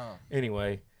guy? Oh.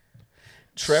 Anyway,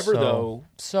 Trevor, though,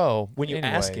 So when you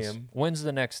ask anyways, him- when's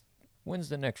the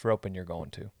next roping you're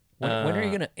going to? When are you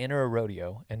going to enter a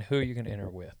rodeo, and who are you going to enter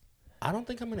with? I don't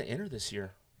think I'm going to enter this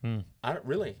year. Hmm. I don't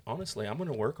really, honestly, I'm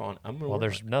going to work on. Well,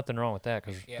 there's nothing wrong with that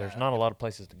because there's not a lot of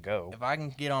places to go. If I can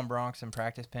get on broncs and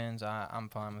practice pins, I'm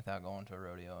fine without going to a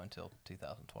rodeo until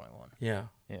 2021. Yeah.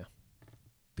 Yeah.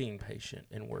 Being patient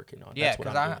and working on. Yeah, That's what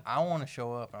because I'm doing. I want to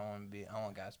show up and I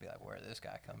want guys to be like, where did this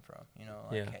guy come from? You know,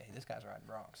 like, Yeah. hey, this guy's riding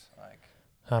broncs. Like,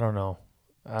 I don't know.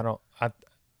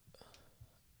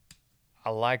 I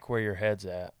like where your head's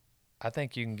at. I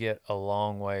think you can get a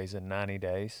long ways in 90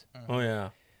 days. Oh yeah.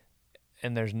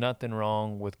 And there's nothing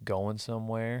wrong with going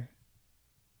somewhere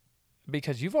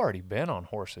because you've already been on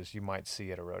horses you might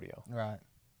see at a rodeo. right.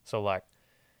 So like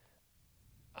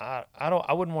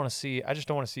I wouldn't want to see I just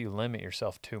don't want to see you limit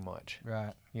yourself too much.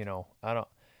 Right. You know,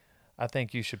 I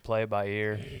think you should play it by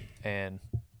ear, and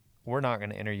we're not going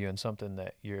to enter you in something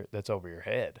that's over your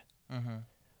head. Mm-hmm.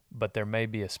 But there may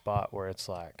be a spot where it's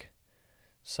like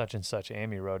such and such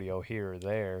AMI rodeo here or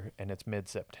there, and it's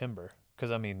mid-September.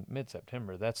 Because I mean,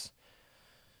 mid-September, that's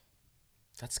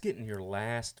getting your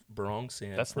last broncs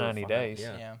in. That's for a 90 final- days.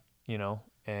 Yeah. Yeah. you know,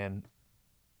 and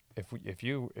if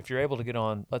you're able to get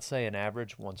on, let's say an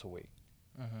average once a week,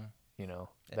 Mm-hmm. you know,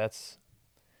 that's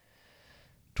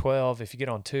 12. If you get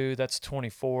on 2, that's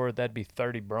 24. That'd be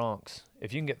 30 broncs.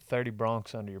 If you can get 30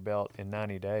 broncs under your belt in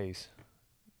 90 days,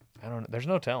 I don't know. There's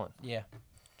no telling. Yeah.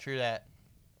 True that.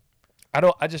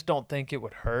 I just don't think it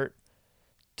would hurt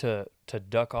to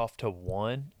duck off to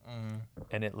 1 Mm-hmm.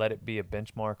 and let it be a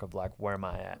benchmark of like, where am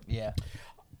I at? Yeah.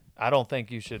 I don't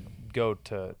think you should go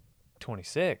to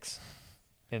 26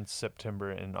 in September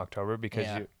and October because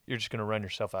Yeah. you're just going to run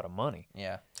yourself out of money.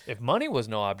 Yeah. If money was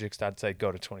no object, I'd say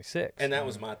go to 26. And that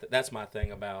was that's my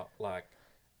thing about like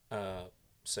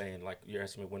saying like you're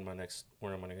asking me where am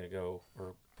I going to go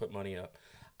or put money up.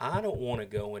 I don't want to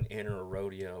go and enter a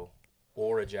rodeo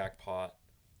or a jackpot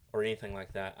or anything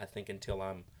like that. I think if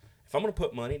I'm going to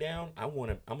put money down, I'm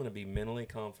going to be mentally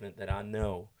confident that I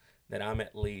know that I'm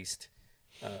at least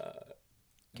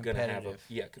going to have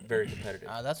very competitive.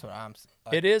 That's what I'm.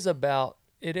 It is about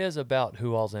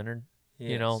who all's entered.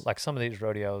 You know, Yes. like some of these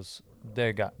rodeos,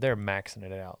 they're maxing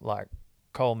it out. Like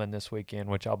Coleman this weekend,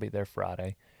 which I'll be there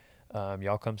Friday.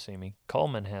 Y'all come see me.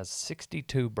 Coleman has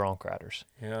 62 bronc riders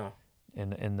Yeah.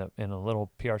 in a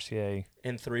little PRCA.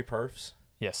 In 3 perfs.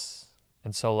 Yes,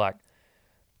 and so like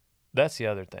that's the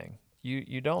other thing.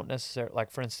 You don't necessarily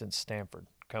like, for instance, Stanford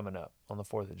coming up on the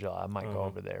 4th of July. I might go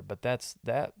over there, but that's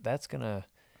gonna,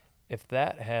 if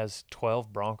that has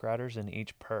 12 bronc riders in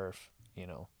each perf, you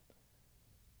know,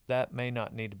 that may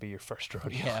not need to be your first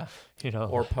rodeo. Yeah. You know,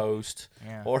 Or post.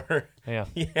 Yeah. Or yeah.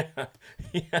 yeah.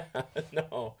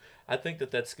 No, I think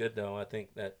that's good though. I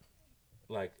think that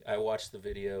like I watched the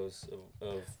videos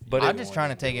of But I'm it- just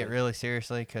trying to take it really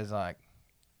seriously because, like,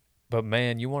 But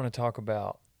man, you want to talk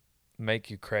about make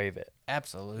you crave it.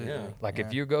 absolutely. Yeah. Like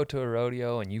if you go to a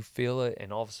rodeo and you feel it,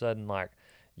 and all of a sudden, like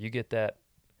you get that,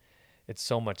 it's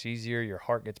so much easier. Your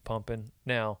heart gets pumping.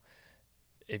 Now,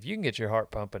 if you can get your heart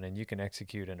pumping and you can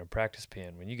execute in a practice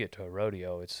pen, when you get to a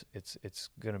rodeo, it's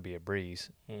gonna be a breeze.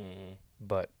 Mm.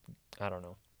 But I don't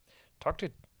know.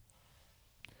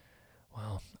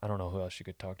 Well, I don't know who else you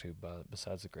could talk to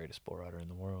besides the greatest bull rider in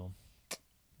the world.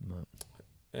 But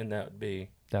And that would be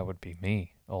that would be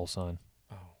me, old son.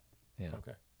 oh Yeah.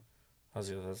 okay.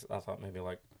 I thought maybe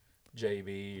like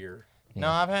JB or No,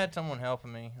 I've had someone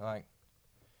helping me, like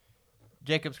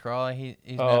Jacobs Crawley.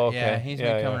 He's Oh, been, okay. he's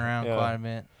Yeah, been coming yeah, around yeah. quite a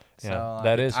bit. So Yeah, like,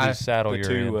 that is whose saddle the you're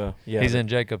two in. yeah He's in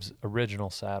Jacob's original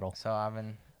saddle. So I've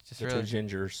been just the really two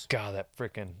gingers. God, that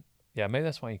freaking maybe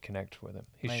that's why you connect with him.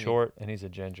 He's Maybe. short and he's a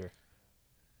ginger.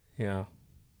 Yeah.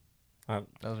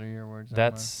 Those are your words. not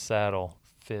That mine. saddle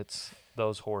fits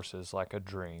those horses like a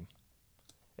dream.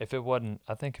 If it wasn't,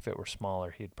 I think if it were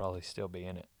smaller, he'd probably still be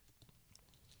in it.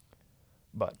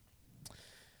 But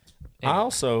I anyway,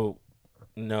 also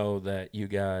know that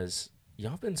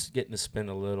y'all been getting to spend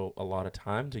a lot of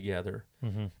time together,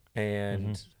 mhm.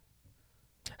 and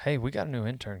Hey, we got a new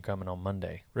intern coming on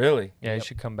Monday. really, Yeah, he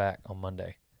should come back on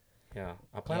Monday. yeah,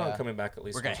 I plan on Yeah. coming back at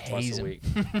least We're gonna once or twice haze a him. week.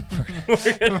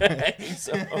 We're gonna haze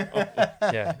him.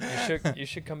 Yeah, you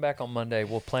should come back on Monday.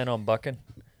 We'll plan on bucking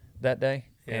that day,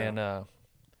 Yeah. and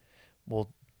we'll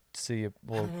see. I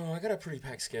We'll don't know. I got a pretty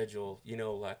packed schedule. You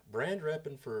know, like brand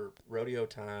repping for rodeo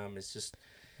time is just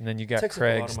and then you got takes up a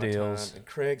lot Craig's of my deals. time, and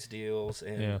Craig's deals,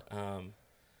 and Yeah.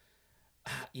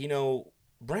 you know,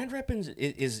 brand repping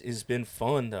is been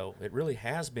fun though. It really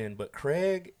has been. But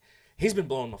Craig, he's been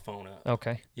blowing my phone up.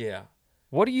 Okay. Yeah.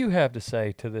 What do you have to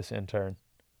say to this intern?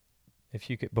 If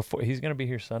you could, before he's going to be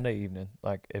here Sunday evening.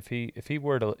 Like if he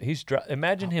were to,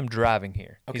 imagine him driving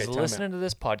here. Okay, He's time out. listening to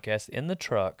this podcast in the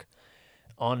truck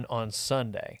on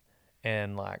Sunday,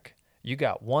 and like you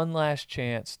got one last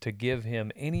chance to give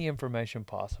him any information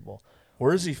possible.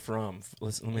 Where is he from?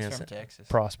 Let me He's ask from that. Texas.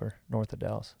 Prosper, north of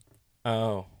Dallas.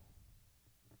 Oh.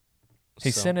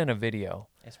 He So- sent in a video.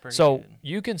 It's pretty So good.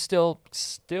 you can still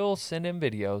send in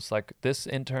videos. Like this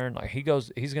intern, like he's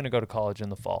going to go to college in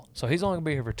the fall, so he's only going to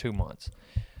be here for 2 months.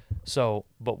 So,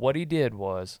 but what he did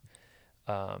was,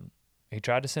 he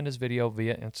tried to send his video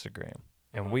via Instagram,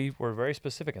 and we were very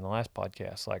specific in the last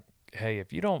podcast. Like, hey,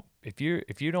 if you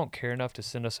don't care enough to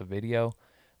send us a video,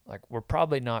 like we're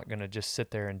probably not going to just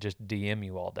sit there and just DM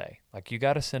you all day. Like you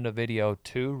got to send a video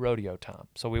to Rodeo Time.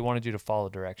 So we wanted you to follow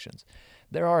directions.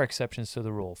 There are exceptions to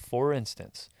the rule. For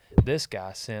instance, this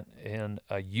guy sent in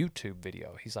a YouTube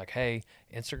video. He's like, hey,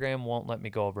 Instagram won't let me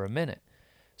go over a minute.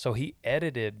 So he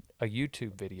edited a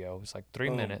YouTube video. It was like 3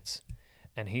 Boom. minutes.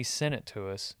 And he sent it to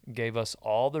us, gave us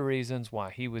all the reasons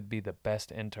why he would be the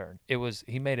best intern.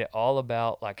 He made it all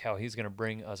about like how he's going to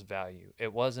bring us value.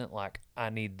 It wasn't like, I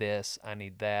need this, I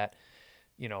need that,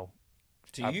 you know,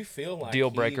 Do you feel like deal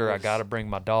he breaker, I was- got to bring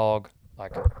my dog.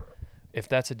 Like, if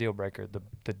that's a deal breaker,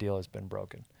 the deal has been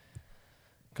broken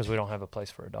because we don't have a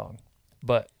place for a dog.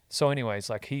 But so anyways,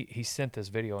 like he sent this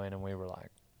video in, and we were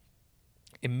like,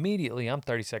 immediately, I'm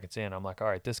 30 seconds in, I'm like, all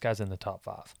right, this guy's in the top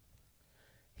 5.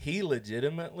 He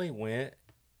legitimately went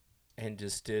and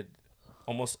just did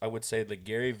almost, I would say, the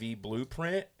Gary V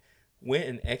blueprint, went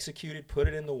and executed, put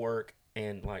it in the work,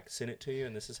 and like sent it to you,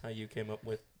 and this is how you came up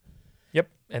with. Yep.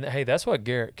 And hey, that's what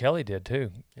Garrett Kelly did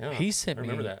too. Yeah, He sent I me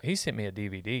remember that. he sent me a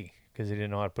DVD because he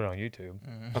didn't know how to put it on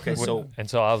YouTube. Okay, so And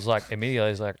so I was like, immediately,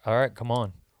 I was like, all right, come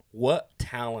on. what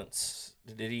talents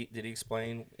did he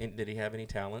explain? Did he have any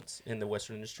talents in the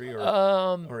Western industry,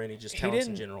 or any just He talents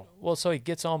in didn't- general? Well, so he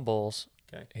gets on bulls.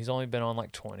 Okay. He's only been on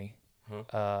like 20.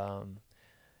 Huh.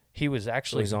 He was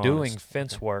actually he's doing honest.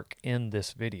 fence Okay. work in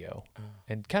this video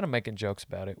and kind of making jokes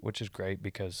about it, which is great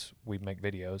because we make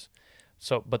videos.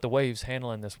 So, but the way he was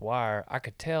handling this wire, I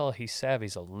could tell he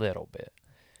savvies a little bit.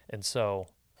 And so,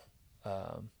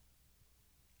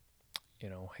 you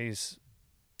know,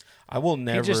 I will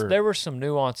never. there were some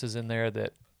nuances in there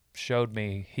that showed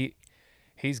me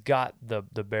he's got the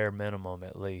bare minimum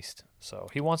at least. So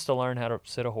he wants to learn how to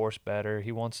sit a horse better.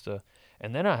 He wants to,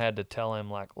 and then I had to tell him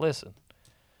like, listen,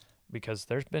 because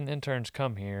there's been interns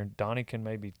come here. Donnie can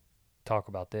maybe talk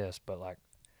about this, but like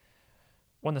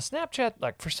when the Snapchat,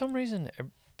 like for some reason,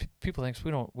 people think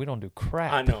we don't do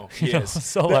crap. I know. you know? Yes.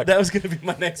 So like that was going to be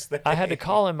my next thing. I had to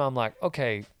call him. I'm like,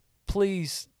 okay,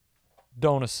 please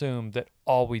don't assume that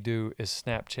all we do is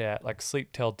Snapchat, like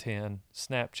sleep till 10,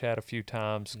 Snapchat a few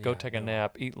times, go Yeah, take a no.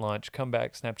 nap, eat lunch, come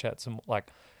back, Snapchat some. Like,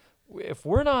 if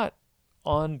we're not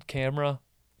on camera,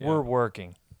 we're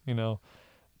working, you know.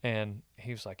 And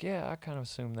he was like, yeah, I kind of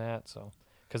assumed that. So,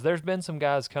 because there's been some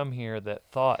guys come here that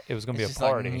thought it was going to be It's a just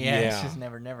like, party. it's Yeah. just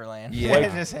Neverland. Yeah.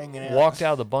 Just hanging out. Walked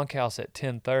out of the bunkhouse at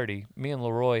 10:30. Me and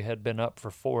Leroy had been up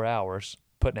for 4 hours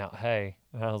putting out hay.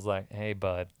 And I was like, hey,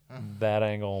 bud, that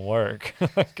ain't going to work.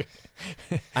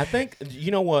 I think,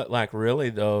 you know what, like really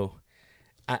though,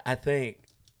 I think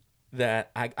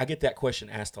that I get that question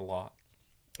asked a lot.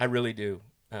 I really do.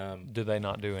 Do they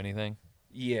not do anything?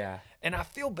 Yeah. And I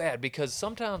feel bad because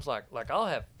sometimes, like I'll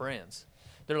have friends.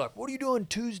 They're like, what are you doing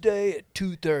Tuesday at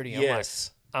 2:30? I'm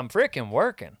Yes. like, I'm freaking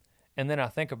working. And then I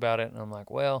think about it, and I'm like,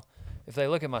 well, if they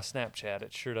look at my Snapchat,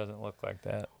 it sure doesn't look like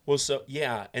that. Well, so,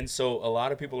 yeah. And so a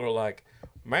lot of people are like,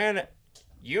 man,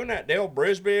 you and that Dale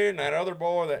Brisby and that other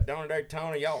boy, that down in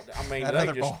Daytona, y'all, I mean, That they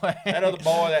other just, boy. that other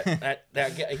boy,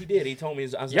 that guy, he did. He told me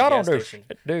I was Y'all at a don't gas do station.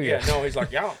 shit, do you? Yeah, no, he's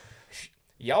like,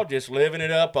 y'all just living it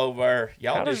up over there.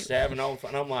 Y'all How does- just having all the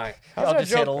fun. I'm like, Y'all that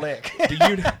just hit a joke- lick.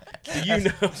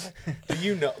 do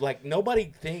you know, like, nobody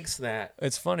thinks that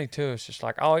It's funny, too. It's just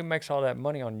like, oh, he makes all that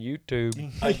money on YouTube.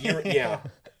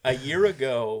 a year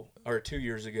ago or 2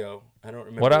 years ago, I don't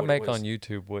remember What I it make was. on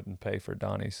YouTube wouldn't pay for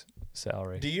Donnie's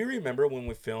salary. Do you remember when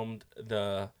we filmed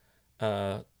the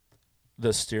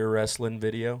steer wrestling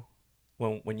video?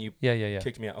 When you Yeah.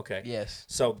 kicked me out? Okay. Yes.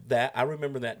 So that I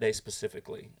remember that day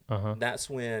specifically. Uh-huh. That's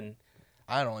when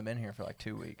I'd only been here for like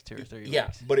 2 weeks, 2 or 3 yeah,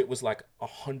 weeks. but it was like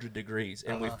 100 degrees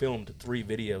and we filmed 3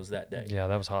 videos that day. Yeah,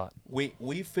 that was hot.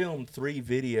 We filmed 3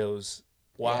 videos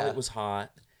while Yeah. it was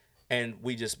hot, and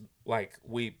we just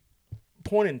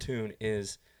point in tune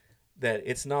is that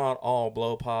it's not all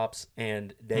blow pops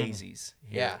and daisies.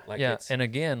 Here. Yeah. Like Yeah, it's, and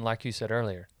again, like you said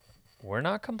earlier, we're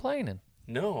not complaining.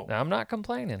 no, I'm not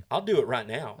complaining. I'll do it right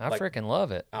now. I Like, freaking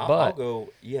love it. I'll but go.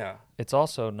 Yeah, it's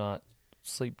also not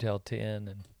sleep till 10.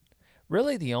 And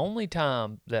really, the only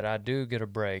time that I do get a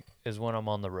break is when I'm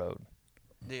on the road.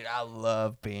 Dude, I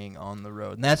love being on the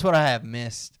road. And that's what I have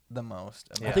missed the most.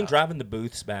 I About think driving the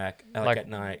booths back like at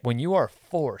night. When you are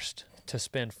forced to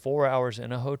spend 4 hours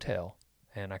in a hotel,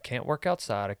 and I can't work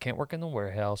outside, I can't work in the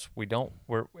warehouse.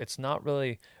 It's not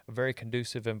really a very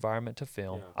conducive environment to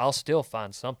film. Yeah. I'll still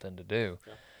find something to do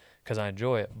because I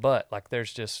enjoy it. But like,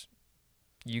 there's just,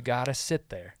 you gotta sit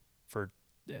there for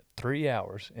 3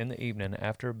 hours in the evening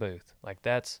after a booth. Like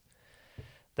that's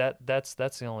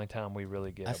the only time we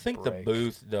really get. I a think break. the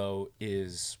booth though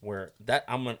is where that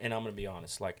I'm gonna be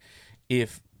honest. Like,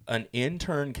 if an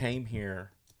intern came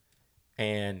here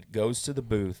and goes to the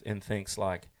booth and thinks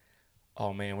like,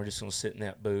 "Oh man, we're just gonna sit in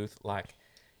that booth," like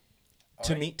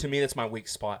to me that's my weak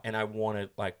spot, and I'm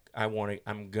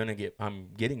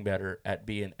getting better at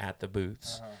being at the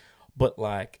booths, but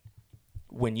like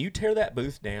when you tear that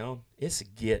booth down, it's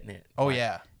getting it. Oh, Like,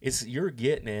 yeah. you're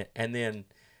getting it, and then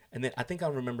I think I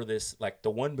remember this, like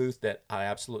the one booth that I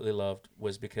absolutely loved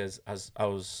was because I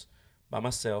was by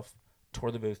myself,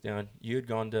 tore the booth down. You had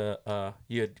gone to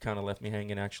you had kind of left me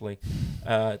hanging actually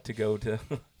to go to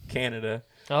Canada.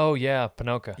 Oh yeah,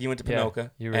 Pinoca. You went to Yeah,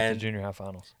 Pinoca, you were at the and- junior high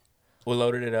finals. We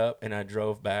loaded it up and I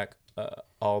drove back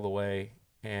all the way,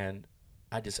 and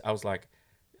I was like,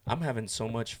 I'm having so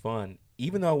much fun,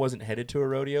 even though I wasn't headed to a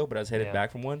rodeo, but I was headed Yeah.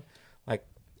 back from one. Like,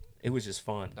 it was just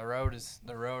fun. The road is.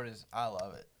 I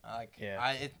love it.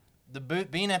 Yeah. The booth,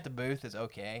 being at the booth is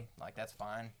okay. Like, that's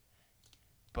fine.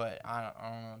 But I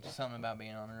don't know, just something about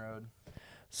being on the road.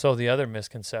 So the other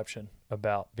misconception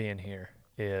about being here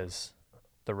is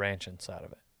the ranching side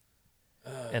of it.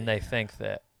 and they think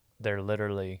that they're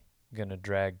literally gonna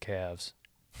drag calves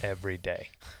every day.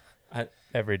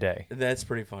 Every day. That's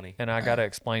pretty funny. And I gotta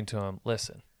explain to them,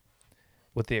 listen,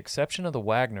 with the exception of the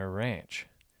Wagner Ranch,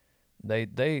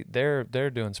 they're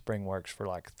doing spring works for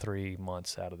like 3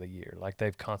 months out of the year. Like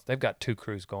they've got 2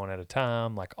 crews going at a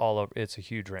time, like all over. It's a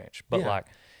huge ranch. But Yeah. like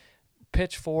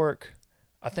Pitchfork,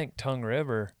 I think Tongue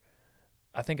River,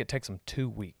 I think it takes them 2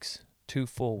 weeks, 2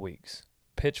 full weeks.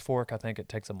 Pitchfork, I think it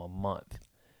takes them a month.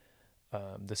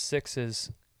 The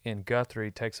 6s in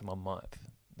Guthrie takes them a month.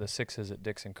 The 6s at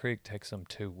Dixon Creek takes them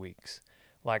 2 weeks.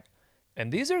 Like,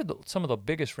 and these are some of the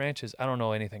biggest ranches. I don't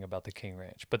know anything about the King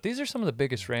Ranch, but these are some of the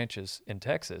biggest ranches in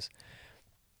Texas.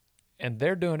 And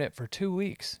they're doing it for 2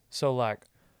 weeks. So, like,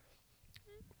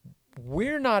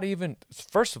 we're not even,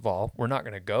 first of all, we're not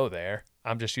going to go there.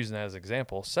 I'm just using that as an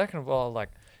example. Second of all, like,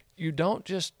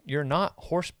 you're not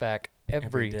horseback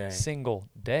every day. single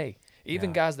day. Even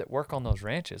Yeah. guys that work on those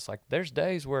ranches, like, there's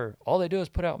days where all they do is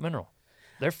put out mineral.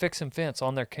 They're fixing fence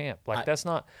on their camp. Like, that's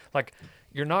not, like,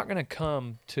 you're not going to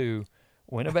come to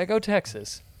Winnebago,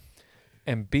 Texas,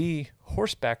 and be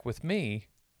horseback with me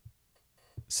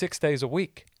 6 days a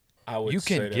week. I would You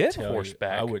can straight up get tell you-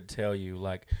 horseback. I would tell you,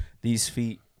 like, these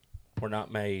feet were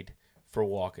not made for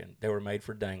walking. They were made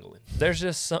for dangling. There's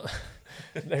just some,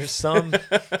 there's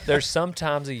some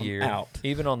times a year, out.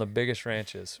 even on the biggest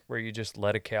ranches, where you just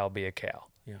let a cow be a cow,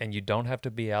 Yeah. and you don't have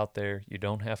to be out there. You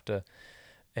don't have to,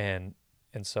 and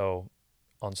so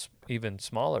on even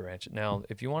smaller ranches. Now,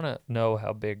 if you want to know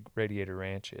how big Radiator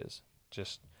Ranch is,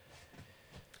 just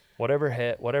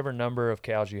whatever number of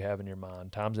cows you have in your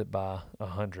mind, times it by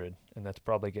 100, and that's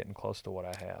probably getting close to what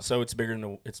I have. So it's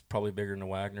probably bigger than the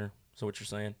Wagner. So what you're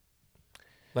saying?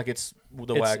 Like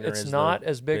Wagner It's is not the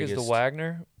as big as biggest. the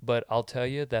Wagner, but I'll tell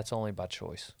you, that's only by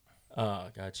choice.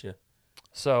 Gotcha.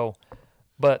 So,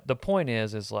 but the point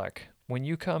is like, when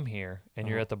you come here and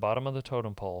you're Uh-huh. at the bottom of the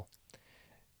totem pole,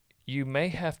 you may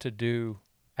have to do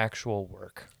actual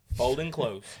work. Folding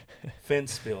clothes,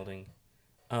 fence building,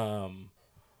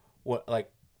 what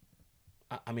like,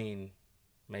 I mean,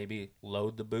 maybe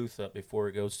load the booth up before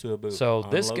it goes to a booth. So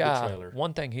this unload the guy, trailer.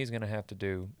 one thing he's going to have to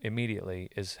do immediately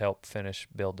is help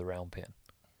build the round pen.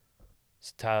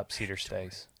 Tie up cedar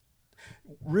stays.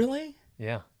 Really?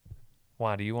 Yeah.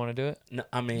 Why, do you want to do it? No,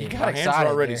 I mean, You got my hands excited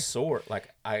are already there. sore. Like,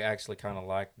 I actually kind of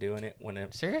like doing it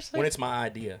when Seriously? it's my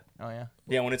idea. Oh yeah.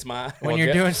 Yeah, when it's my When Well, you're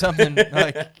get- doing something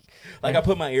like like I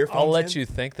put my earphones. I'll let in. you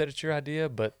think that it's your idea,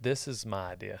 but this is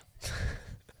my idea.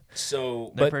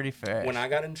 So they're But pretty fast. when I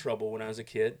got in trouble when I was a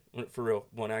kid, for real,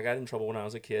 when I got in trouble when I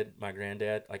was a kid, my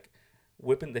granddad, like,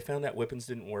 they found that whippings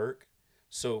didn't work.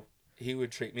 So he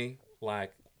would treat me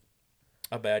like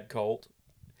a bad colt.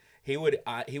 He would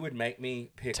make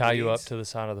me pick Tie you up weeds. to the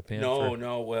side of the pen. No, for-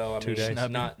 no. Well, I 2 mean, days?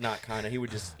 not kind of. He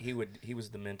was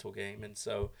the mental game, and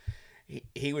so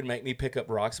he would make me pick up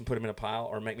rocks and put them in a pile,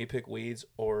 or make me pick weeds,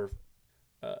 or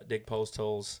dig post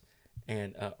holes,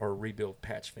 and or rebuild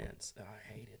patch fence.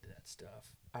 I hated that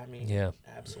stuff. I mean, Yeah.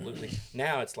 absolutely.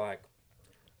 Now it's like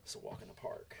it's a walk in the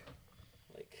park.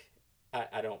 Like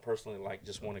I don't personally like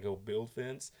just want to go build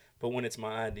fence, but when it's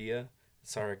my idea,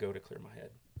 it's where I go to clear my head.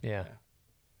 Yeah. Yeah.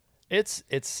 It's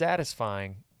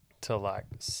satisfying to like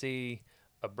see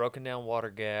a broken down water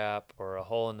gap or a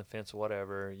hole in the fence or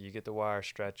whatever. You get the wire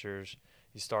stretchers,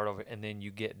 you start over, and then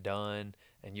you get done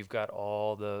and you've got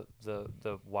all the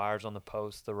wires on the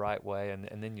post the right way,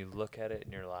 and then you look at it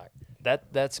and you're like,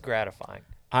 that's gratifying.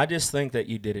 I just think that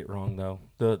you did it wrong though.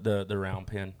 The round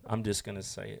pin. I'm just gonna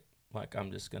say it. Like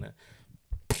I'm just gonna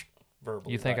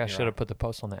verbally. You think right I in your should have eye. put the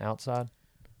post on the outside?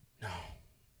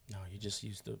 No, you just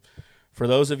used the. For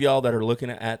those of y'all that are looking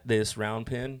at this round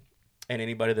pin, and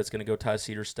anybody that's gonna go tie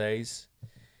cedar stays,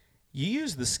 you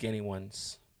use the skinny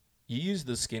ones.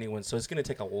 So it's gonna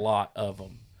take a lot of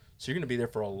them. So you're gonna be there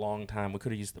for a long time. We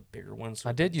could have used the bigger ones. so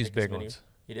I it did didn't use take as big many. ones.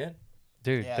 You did?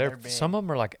 Dude, Yeah, they're they're big. some of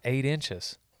them are like 8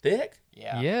 inches. Thick?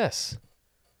 yeah. Yes.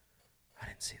 I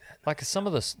didn't see that. Like some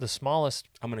of the smallest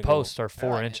I'm gonna posts go. are 4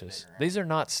 like inches. bigger. These are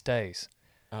not stays.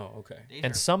 Oh, okay. These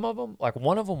And are- some of them, like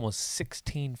one of them was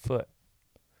 16 foot.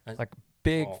 That's Like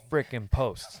big tall. freaking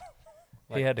posts.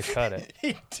 He Like- had to cut it.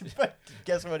 but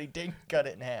guess what? He didn't cut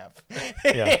it in half.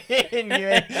 Yeah.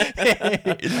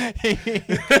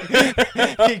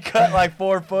 he cut like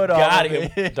 4 foot off. Got of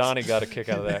him. it. Donnie got a kick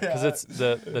out of that because it's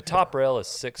the top rail is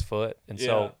 6 foot, and Yeah.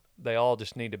 so they all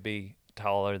just need to be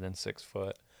taller than 6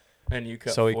 foot. And you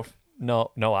cut So he, four.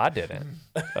 no, I didn't.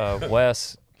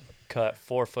 Wes cut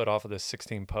 4 foot off of the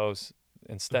 16 posts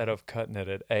instead of cutting it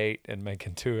at 8 and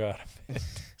making 2 out of it.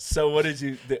 So what did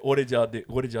y'all do?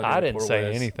 What did y'all do? I to didn't poor say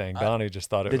Wes? anything. Donnie just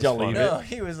thought it Did was y'all funny. leave No,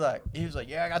 he was like,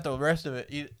 yeah, I got the rest of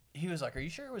it. he was like, "Are you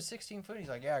sure it was 16 foot?" He's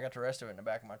like, "Yeah, I got the rest of it in the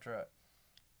back of my truck."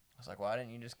 I was like, "Why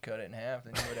didn't you just cut it in half?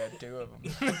 Then you would have had 2 of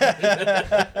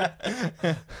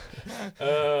them."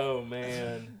 Oh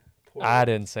man. Poor I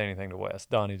didn't say anything to Wes.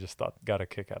 Donnie just got a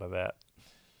kick out of that.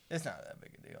 It's not that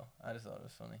big a deal. I just thought it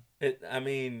was funny. I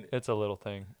mean, It's a little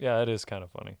thing. Yeah, it is kind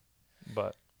of funny.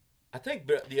 But I think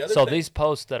the other so thing, these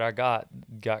posts that I got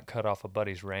cut off a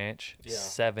buddy's ranch Yeah.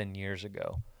 7 years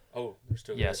ago. oh, they're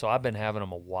still Yeah, good. so I've been having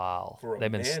them a while. For a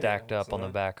They've been minute, stacked up on the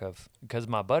son. back of, because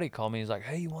my buddy called me. He's like,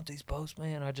 "Hey, you want these posts,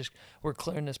 man? We're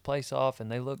clearing this place off and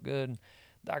they look good." And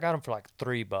I got them for like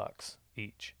 $3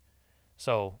 each.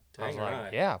 So I was Dang like,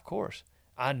 right. "Yeah, of course."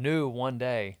 I knew one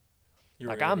day, You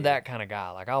were like gonna I'm need that it. kind of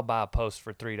guy. Like I'll buy a post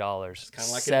for $3.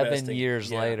 kinda like 7 investing. years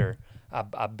Yeah. later,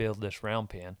 I build this round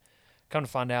pen. Come to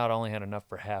find out, I only had enough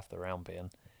for half the round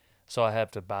pen, so I have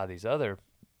to buy these other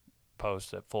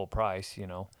posts at full price,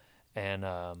 and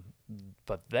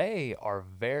but they are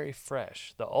very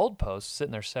fresh. The old posts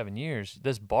sitting there 7 years,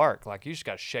 this bark, like you just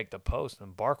got to shake the post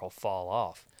and bark will fall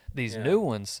off. These Yeah. new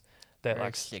ones that Very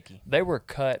like sticky. they were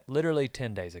cut literally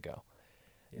 10 days ago.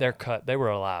 They're cut. They were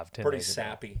alive 10 Pretty days ago.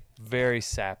 sappy. Very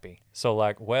sappy. So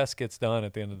like Wes gets done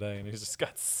at the end of the day and he's just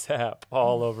got sap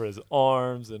all over his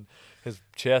arms and his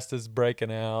chest is breaking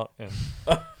out and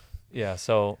yeah.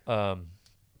 So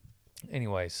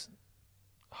anyways,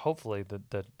 hopefully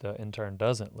the intern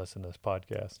doesn't listen to this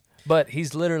podcast. But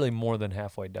he's literally more than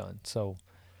halfway done. So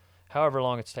however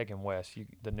long it's taken Wes,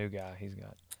 the new guy, he's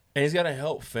got. And he's got to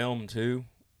help film too,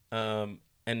 and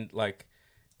like,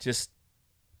 just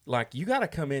like you got to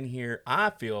come in here. I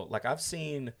feel like I've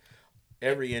seen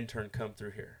every intern come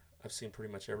through here. I've seen pretty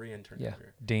much every intern Yeah. come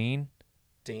here. Dean,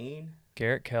 Dean,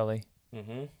 Garrett Kelly,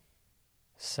 mm-hmm,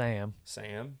 Sam.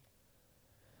 Sam.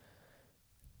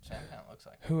 Sam kind of looks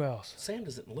like. Who else? Sam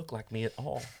doesn't look like me at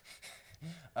all.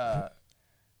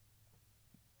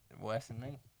 Wes and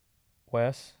me.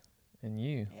 Wes and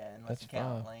you. Yeah, unless That's you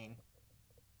count fine. Lane.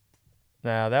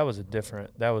 Nah, that was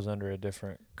under a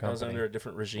different company. I was under a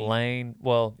different regime. Lane.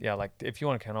 Well, yeah, like if you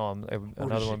want to count all of them,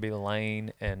 another Regime. one would be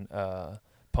Lane and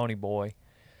Pony Boy.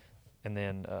 And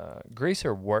then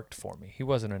Greaser worked for me. He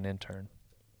wasn't an intern.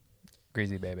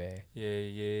 Greasy baby.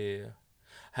 Yeah.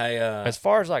 Hey, As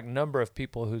far as like number of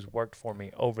people who's worked for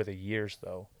me over the years,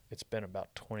 though, it's been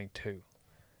about 22.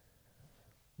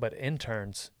 But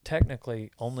interns,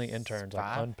 technically, only interns, like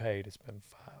 5? unpaid, it's been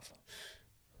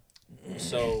 5.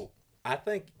 so I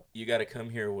think you got to come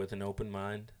here with an open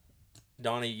mind.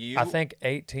 Donnie, you. I think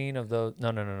 18 of those.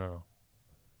 No.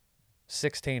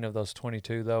 16 of those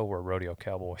 22 though were rodeo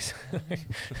cowboys.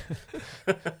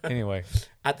 Anyway,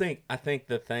 I think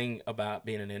the thing about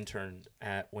being an intern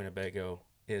at Winnebago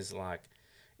is like,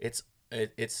 it's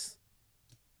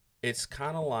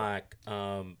kind of like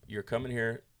you're coming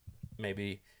here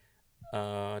maybe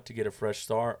to get a fresh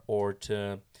start, or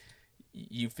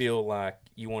you feel like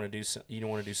you want to do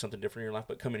something different in your life,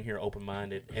 but coming here open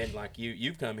minded, and like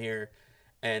you've come here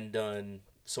and done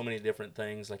so many different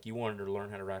things. Like you wanted to learn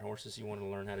how to ride horses, you wanted to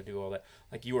learn how to do all that.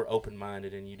 Like you were open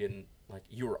minded, and you didn't, like,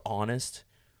 you were honest,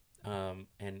 and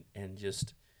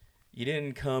just, you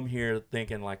didn't come here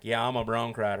thinking like, yeah, I'm a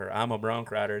bronc rider,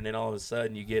 and then all of a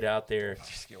sudden you get out there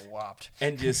Just get whopped.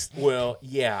 and just, well,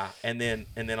 yeah, and then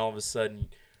all of a sudden,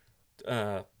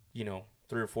 3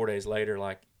 or 4 days later,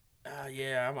 like,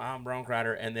 yeah, I'm a bronc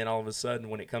rider, and then all of a sudden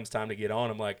when it comes time to get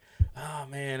on, I'm like, oh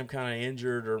man, I'm kind of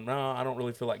injured, or no, I don't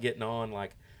really feel like getting on.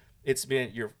 Like, it's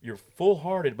been, you're full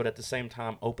hearted, but at the same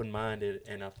time open minded,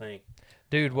 and I think,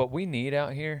 dude, what we need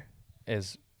out here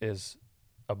is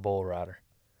a bull rider.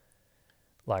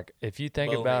 Like, if you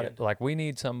think about it, Bowhead. like, we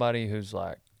need somebody who's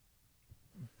like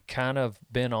kind of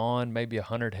been on maybe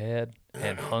 100 head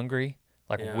and hungry,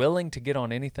 like Yeah. willing to get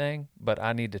on anything, but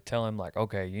I need to tell him like,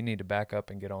 okay, you need to back up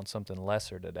and get on something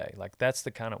lesser today. Like, that's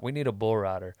the kind of, we need a bull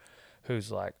rider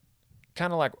who's like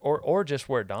kind of like, or just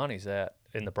where Donnie's at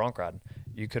in the bronc riding.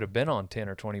 You could have been on 10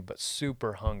 or 20, but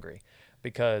super hungry,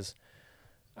 because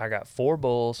I got 4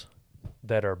 bulls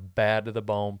that are bad to the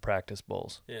bone practice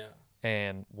bulls. yeah,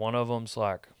 And one of them's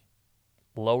like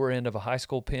lower end of a high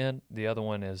school pen. The other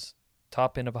one is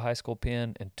top end of a high school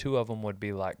pen. And 2 of them would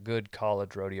be like good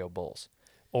college rodeo bulls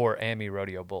or AMI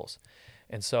rodeo bulls.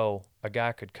 And so a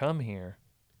guy could come here,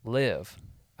 live.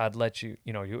 I'd let you,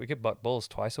 you could buck bulls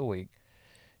twice a week.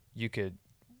 You could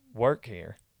work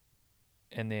here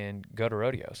and then go to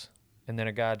rodeos. And then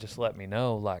a guy just let me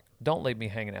know, like, don't leave me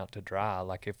hanging out to dry.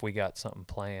 Like, if we got something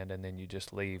planned and then you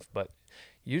just leave. But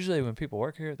usually when people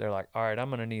work here, they're like, all right, I'm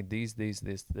going to need this,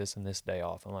 and this day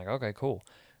off. I'm like, okay, cool.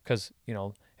 Because,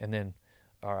 and then,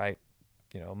 all right,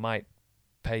 might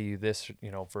pay you this,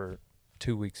 for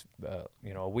 2 weeks,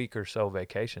 a week or so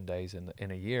vacation days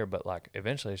in a year. But like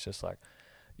eventually, it's just like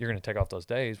you're going to take off those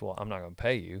days. Well, I'm not going to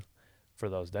pay you for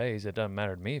those days. It doesn't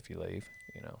matter to me if you leave.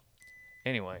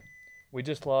 Anyway, we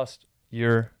just lost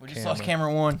your. We just lost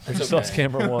camera one. We just lost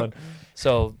camera one.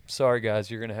 So sorry guys,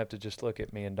 you're going to have to just look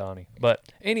at me and Donnie.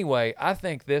 But anyway, I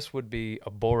think this would be a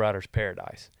bull rider's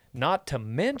paradise. Not to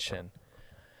mention,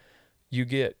 you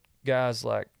get guys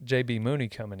like JB Mooney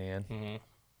coming in. Mm-hmm.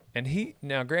 And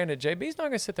now granted, JB's not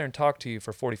going to sit there and talk to you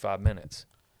for 45 minutes.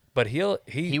 But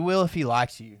he will if he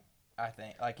likes you. I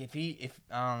think if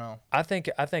I don't know.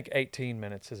 I think 18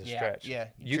 minutes is a stretch. Yeah.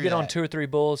 You get on 2 or 3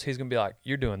 bulls, he's gonna be like,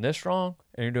 "You're doing this wrong,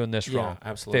 and you're doing this wrong.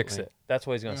 Absolutely. Fix it." That's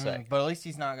what he's gonna say. But at least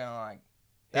he's not gonna like.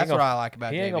 That's what I like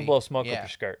about. He JB. ain't gonna blow smoke up your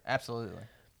skirt. Absolutely.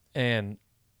 And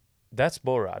that's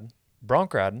bull riding,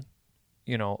 bronc riding.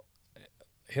 He'll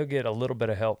get a little bit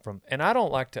of help from. And I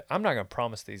don't like to. I'm not gonna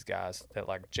promise these guys that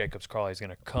like Jacobs Crawley is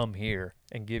gonna come here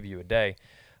and give you a day,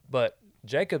 but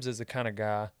Jacobs is the kind of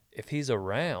guy, if he's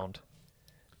around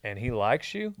and he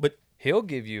likes you, but he'll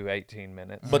give you 18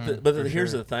 minutes. But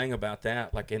here's the thing about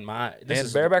that. Like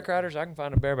bareback riders, I can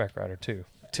find a bareback rider too.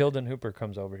 Tilden Hooper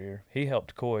comes over here. He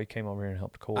helped Coy. Came over here and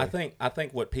helped Coy. I think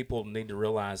what people need to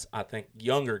realize. I think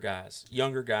younger guys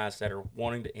that are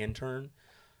wanting to intern.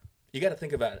 You got to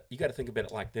think about it. You got to think about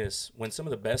it like this: when some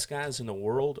of the best guys in the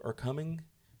world are coming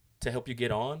to help you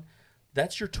get on,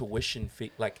 that's your tuition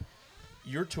fee. Like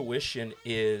your tuition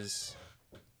is,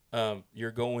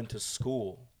 you're going to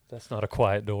school. That's not a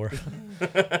quiet door.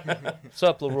 What's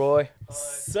up, Leroy?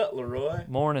 What's up, Leroy?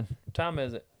 Morning. What time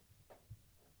is it?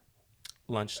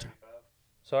 Lunchtime.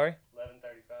 Sorry?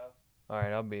 11:35. All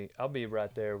right, I'll be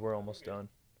right there. We're almost done.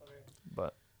 Okay.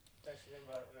 But Text you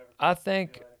invite whenever.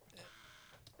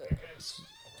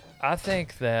 I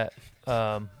think that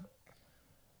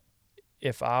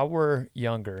if I were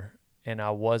younger and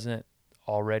I wasn't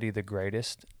already the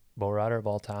greatest bull rider of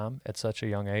all time at such a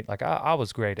young age, like I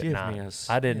was great at 9.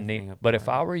 I didn't need, but if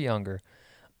I were younger,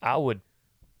 I would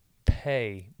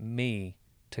pay me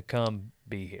to come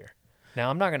be here. Now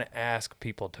I'm not going to ask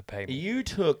people to pay me. You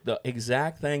took the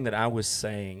exact thing that I was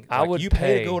saying. I would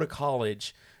pay to go to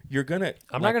college. You're gonna.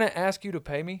 I'm not going to ask you to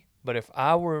pay me, but if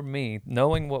I were me,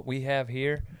 knowing what we have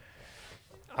here,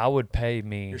 I would pay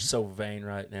me. You're so vain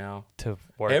right now. To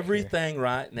work everything here.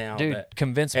 Right now, dude.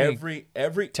 Convince me.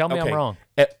 Every. Tell me I'm wrong.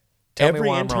 Every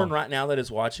intern right now that is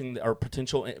watching, or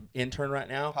potential intern right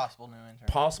now, possible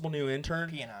new intern,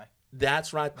 P&I.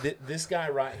 That's right. This guy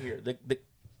right here,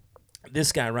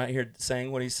 this guy right here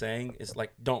saying what he's saying is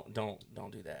like, don't do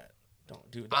that. Don't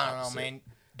do that. I don't know, man.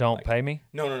 Don't pay me.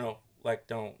 No. Like,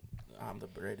 don't. I'm the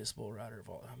greatest bull rider of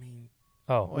all. I mean,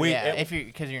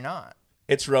 because you're not.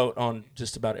 It's wrote on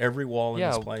just about every wall in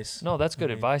this place. No, that's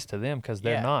good advice to them because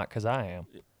they're not, because I am.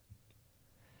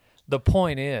 The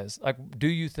point is, like, do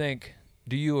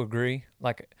you agree?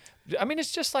 Like, I mean,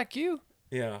 it's just like you.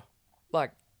 Yeah.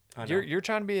 Like, you're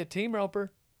trying to be a team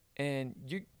roper, and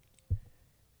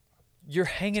you're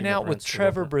hanging out with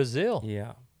Trevor Brazil.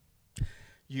 Yeah.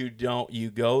 You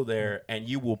go there and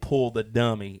you will pull the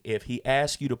dummy. If he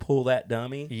asks you to pull that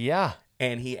dummy. Yeah.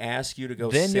 And he asks you to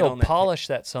go then sit you'll on that polish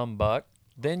that buck.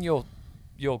 Then you'll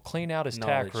clean out his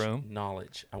tack room.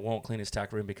 Knowledge. I won't clean his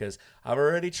tack room because I've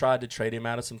already tried to trade him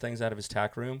out of some things out of his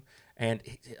tack room, and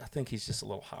I think he's just a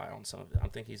little high on some of it. I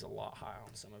think he's a lot high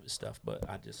on some of his stuff, but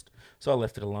so I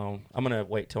left it alone. I'm gonna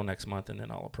wait till next month and then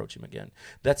I'll approach him again.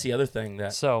 That's the other thing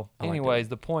that. So, anyways,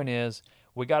 the point is,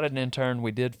 we got an intern.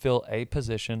 We did fill a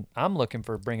position. I'm looking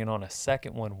for bringing on a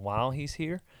second one while he's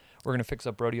here. We're gonna fix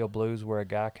up Rodeo Blues where a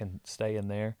guy can stay in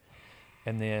there.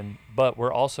 And then, but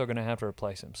we're also going to have to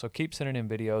replace him. So keep sending in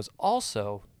videos.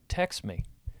 Also, text me,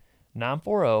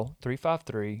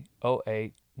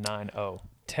 940-353-0890.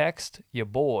 Text your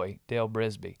boy, Dale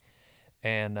Brisby.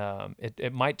 And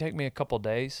it might take me a couple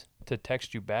days to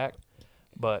text you back.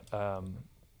 But I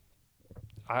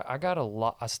got a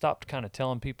lot. I stopped kind of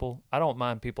telling people. I don't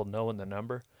mind people knowing the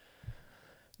number.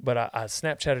 But I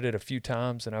Snapchatted it a few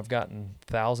times, and I've gotten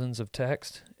thousands of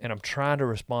texts, and I'm trying to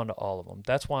respond to all of them.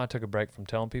 That's why I took a break from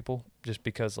telling people, just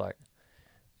because, like,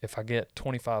 if I get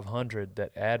 2,500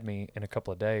 that add me in a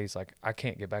couple of days, like, I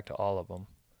can't get back to all of them.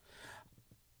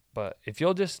 But if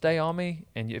you'll just stay on me,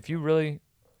 and if you really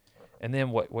 – and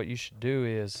then what you should do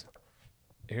is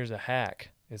 – here's a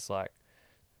hack. It's like,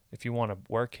 if you want to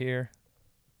work here,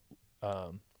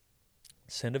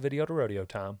 send a video to Rodeo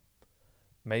Time.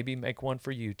 Maybe make one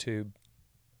for YouTube.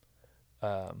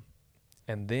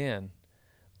 And then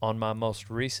on my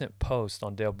most recent post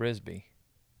on Dale Brisby,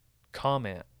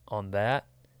 comment on that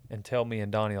and tell me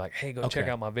and Donnie, like, hey, go check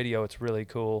out my video. It's really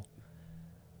cool.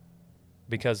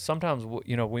 because sometimes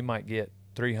we might get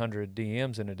 300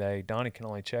 DMs in a day. Donnie can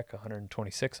only check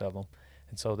 126 of them,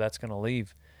 and so that's going to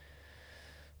leave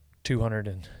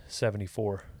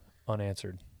 274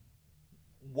 unanswered.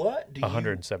 What do you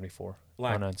 174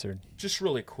 like? unanswered. Just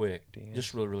really quick, DMs.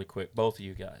 just really quick, both of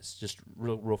you guys, just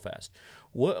real fast.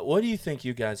 What do you think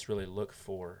you guys really look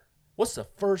for? What's the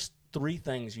first 3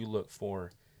 things you look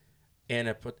for in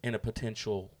a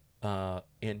potential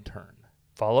intern?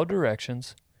 Follow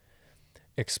directions.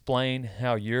 Explain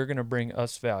how you're going to bring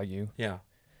us value. Yeah.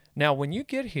 Now, when you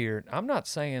get here, I'm not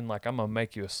saying like I'm going to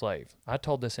make you a slave. I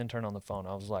told this intern on the phone,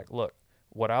 I was like, look,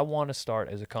 what I want to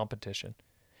start is a competition.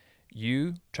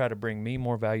 You try to bring me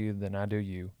more value than I do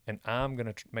you, and I'm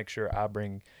going to make sure I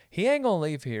bring. He ain't going to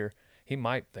leave here. He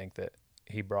might think that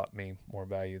he brought me more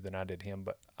value than I did him,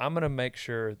 but I'm going to make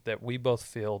sure that we both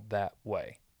feel that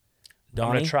way. I'm going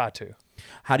Donnie, to try to.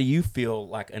 how do you feel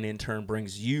like an intern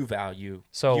brings you value?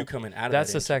 So you coming out of that's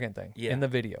that the intern? second thing Yeah. in the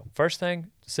video. First thing,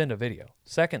 send a video.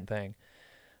 Second thing,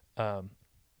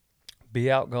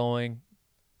 be outgoing.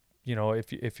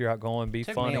 If you're outgoing, be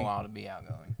Took funny me a while to be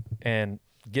outgoing. and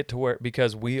get to where,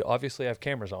 because we obviously have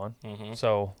cameras on, Mhm.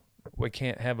 so we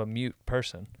can't have a mute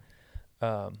person.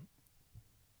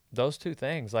 Those 2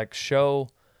 things, like, show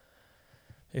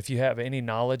if you have any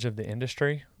knowledge of the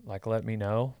industry, like, let me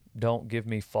know. Don't give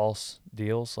me false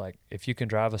deals. Like, if you can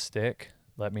drive a stick,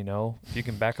 let me know. If you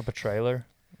can back up a trailer,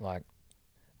 like,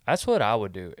 that's what I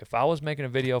would do. If I was making a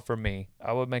video for me,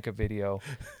 I would make a video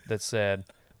that said,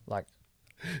 like,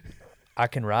 I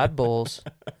can ride bulls,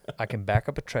 I can back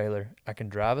up a trailer, I can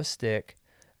drive a stick,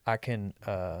 I can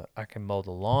mow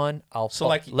the lawn. So,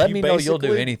 like, let you me know you'll do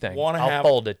basically anything. wanna I'll have-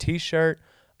 fold a t-shirt.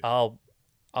 I'll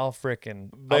do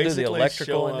the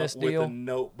electrical in this with deal. a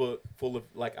notebook full of,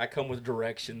 like, I come with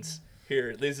directions.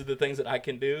 Here, these are the things that I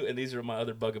can do, and these are my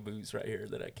other bugaboos right here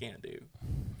that I can't do.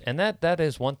 And that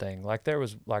is one thing. Like, there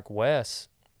was, like, Wes,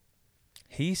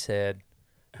 he said,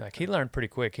 like, he learned pretty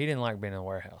quick. He didn't like being in the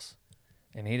warehouse,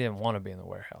 and he didn't want to be in the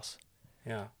warehouse.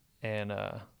 Yeah. And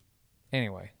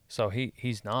anyway, so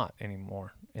he's not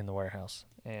anymore in the warehouse.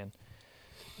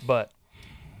 But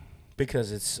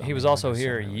Because it's... he was also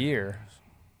here a year,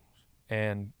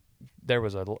 and there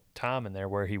was a time in there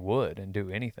where he would and do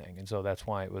anything. And so that's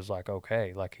why it was like,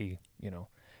 okay, like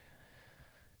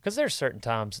because there's certain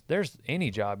times, there's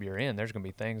any job you're in, there's going to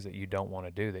be things that you don't want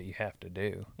to do that you have to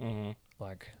do. Mm-hmm.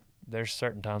 Like, there's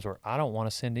certain times where I don't want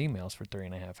to send emails for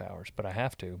 3.5 hours, but I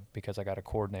have to because I got to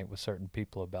coordinate with certain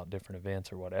people about different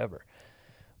events or whatever.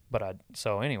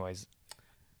 So anyways,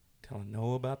 Telling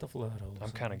Noah about the flood holes.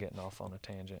 I'm kind of getting off on a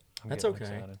tangent. That's getting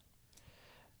okay. excited.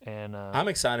 And I'm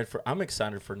excited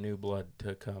for new blood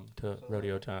to come to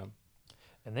rodeo time.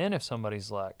 and then if somebody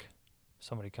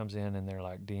comes in and they're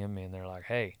like, DM me and they're like,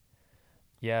 hey,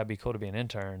 yeah, it'd be cool to be an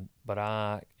intern, but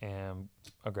I am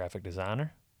a graphic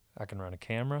designer. I can run a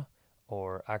camera,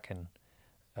 or I can,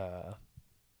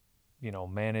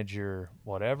 manage your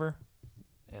whatever.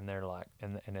 And they're like,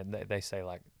 and they say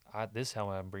like, this is how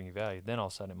I'm bringing value. Then all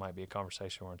of a sudden it might be a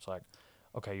conversation where it's like,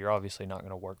 okay, you're obviously not going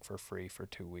to work for free for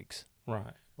 2 weeks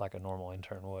Right. like a normal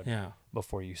intern would Yeah.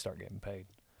 before you start getting paid.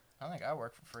 I think I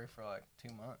worked for free for like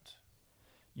 2 months.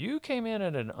 You came in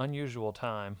at an unusual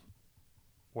time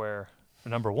where,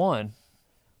 number one,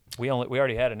 we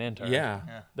already had an intern. Yeah.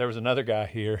 Yeah. There was another guy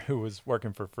here who was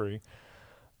working for free.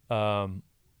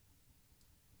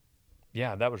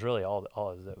 Yeah, that was really all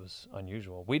that was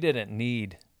unusual. We didn't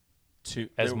need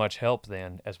as much help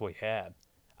then as we had.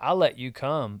 I let you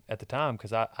come at the time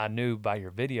because I knew by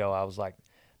your video, I was like,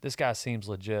 this guy seems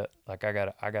legit. Like,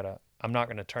 I'm not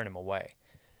going to turn him away.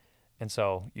 And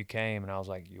so you came and I was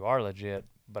like, you are legit,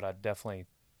 but I definitely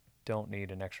don't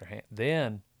need an extra hand.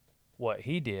 Then what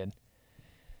he did,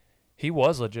 he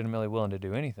was legitimately willing to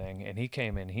do anything. And he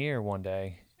came in here one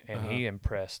day and he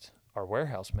impressed our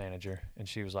warehouse manager. And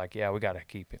she was like, yeah, we got to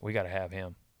keep it. We got to have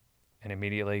him. And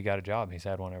immediately he got a job. He's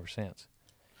had one ever since.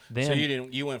 Then, So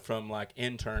you went from like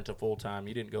intern to full time.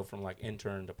 You didn't go from like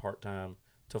intern to part time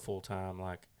to full time.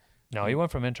 Like, no, he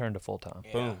went from intern to full time.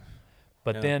 Yeah. boom.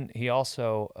 But Yeah. then he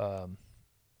also,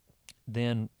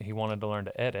 then he wanted to learn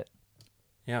to edit.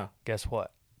 Yeah. Guess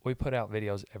what? We put out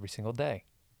videos every single day.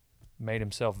 Made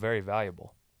himself very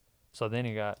valuable. So then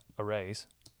he got a raise.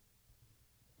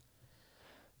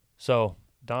 So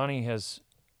Donnie has,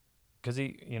 because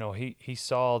he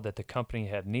saw that the company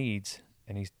had needs,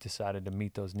 and he decided to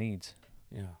meet those needs.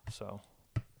 Yeah. So,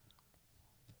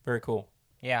 Very cool.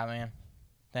 Yeah, man.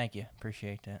 Thank you.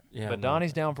 Appreciate that. Yeah. but no.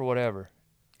 Donnie's down for whatever.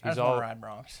 I He's just want all to ride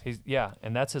Bronx.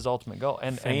 and that's his ultimate goal.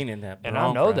 And Feigning that and I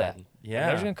bronc know riding. that. Yeah.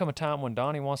 There's gonna come a time when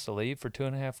Donnie wants to leave for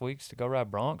 2.5 weeks to go ride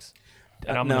Bronx.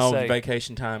 And I'm gonna say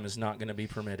vacation time is not going to be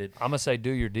permitted. I'm gonna say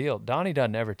do your deal. Donnie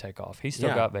doesn't ever take off. He's still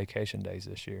Yeah. got vacation days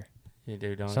this year. You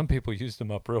do, don't Some people used them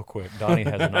up real quick. Donnie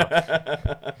has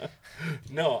not.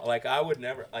 No, like I would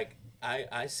never. Like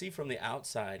I see from the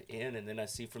outside in, and then I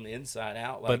see from the inside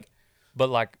out. Like, But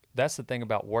like that's the thing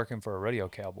about working for a rodeo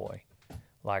cowboy.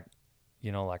 Like,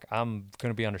 you know, like I'm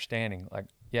gonna be understanding. Like,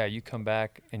 yeah, you come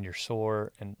back and you're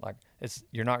sore, and like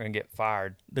you're not gonna get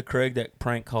fired. the Craig that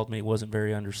prank called me wasn't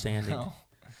very understanding. No.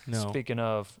 No. Speaking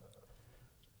of,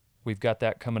 we've got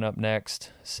that coming up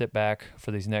next. Sit back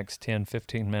for these next 10,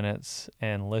 15 minutes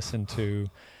and listen to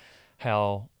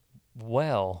how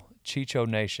well Chicho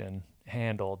Nation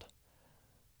handled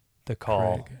the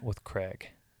call Craig. with Craig.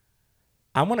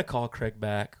 I'm gonna call Craig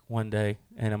back one day,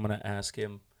 and I'm gonna ask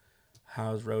him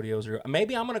how his rodeos are.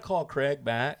 Maybe I'm gonna call Craig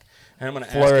back, and I'm gonna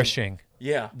ask him, Flourishing.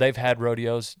 yeah, They've had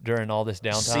rodeos during all this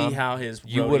downtime. see how his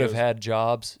you would have rodeos- had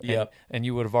jobs, Yep. and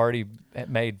you would have already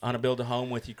made. I want to build a home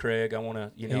with you, Craig. I want to,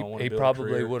 I want to He build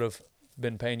probably a career. would have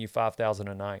been paying you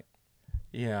 $5,000 a night.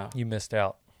 Yeah. You missed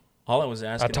out. All I was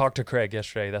asking. I talked to Craig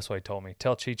yesterday. That's what he told me.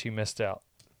 Tell Cheech he missed out.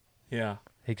 Yeah.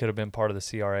 He could have been part of the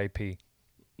CRAP.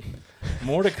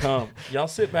 More to come. Y'all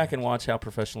sit back and watch how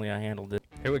professionally I handled it.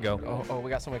 Here we go. Oh, we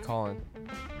got somebody calling.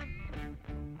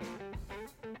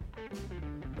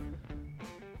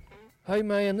 Hey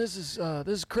man, this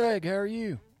is Craig. How are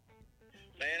you?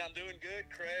 Man, I'm doing good,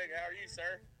 Craig. How are you,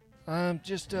 sir? I'm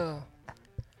just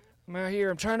I'm out here.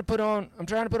 I'm trying to put on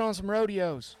some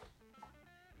rodeos.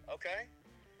 Okay.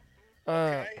 Uh,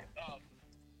 Okay.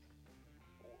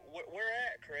 Where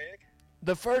at, Craig?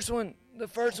 the first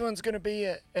one's gonna be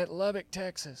at Lubbock,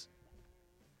 Texas.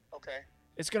 Okay.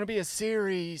 It's gonna be a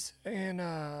series, and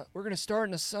we're gonna start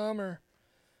in the summer.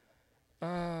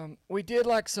 We did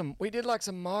like some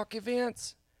mock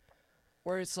events,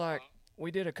 where it's like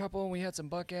we did a couple and we had some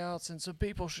buck outs and some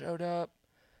people showed up,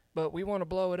 but we want to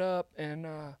blow it up, and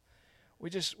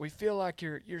we feel like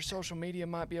your social media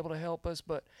might be able to help us.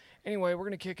 But anyway, we're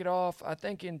gonna kick it off. I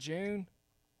think in June.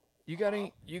 You got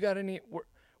any?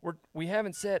 We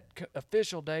haven't set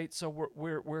official dates, so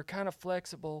we're kind of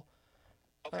flexible.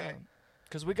 Okay.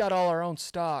 Cause we got all our own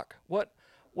stock.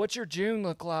 What's your June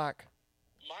look like?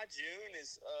 My June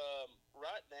is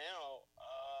right now.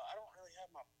 I don't really have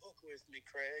my book with me,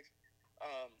 Craig.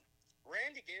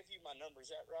 Randy gave you my number. Is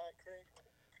that right, Craig?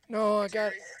 No, I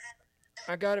Terry?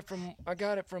 got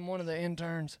it from one of the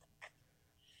interns.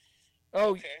 Oh,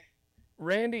 Okay.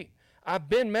 Randy, I've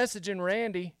been messaging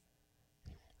Randy.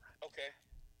 Okay.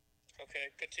 Okay.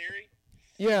 Kateri?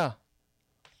 Yeah,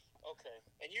 Okay.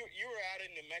 And you were out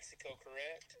in New Mexico,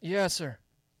 correct? yes, sir.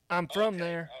 I'm from Okay,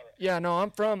 there. all right. Yeah, no,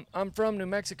 I'm from New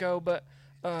Mexico, but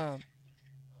Yeah,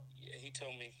 he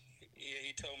told me. Yeah,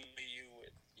 he told me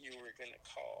you were gonna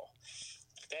call.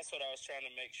 That's what I was trying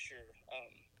to make sure.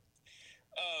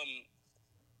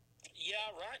 Yeah,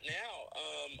 right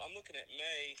now, I'm looking at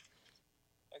May.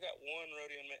 I got one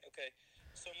rodeo in May. Okay,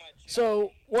 so my June,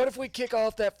 so what if we kick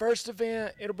off that first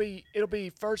event? It'll be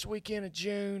first weekend of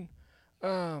June.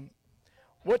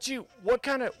 What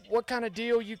kind of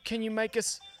deal can you make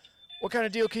us? What kind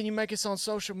of deal can you make us on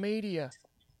social media?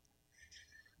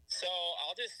 So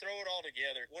I'll just throw it all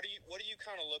together. What are you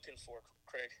kind of looking for,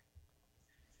 Craig?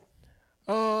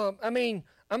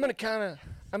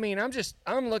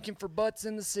 I'm looking for butts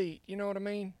in the seat. You know what I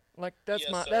mean? Like Yes,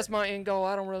 sir. that's my end goal.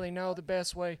 I don't really know the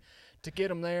best way to get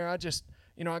them there. I just,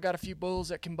 I got a few bulls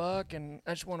that can buck, and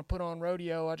I just want to put on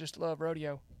rodeo. I just love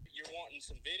rodeo. You're wanting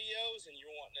some videos, and you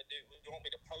want me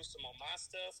to post them on my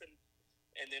stuff, and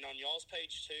then on y'all's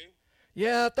page too.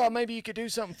 Yeah, I thought maybe you could do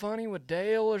something funny with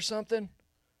Dale or something.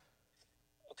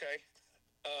 Okay.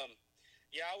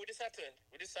 Yeah, we just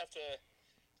have to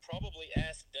probably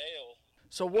ask Dale.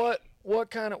 So what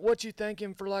you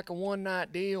thinking for like a one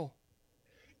night deal?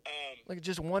 Like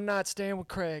just one night stand with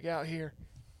Craig out here.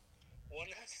 One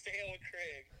night stand with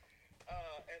Craig.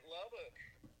 At Lubbock,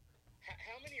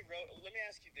 how many let me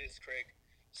ask you this, Craig.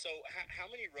 So how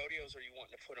many rodeos are you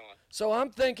wanting to put on? So I'm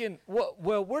thinking,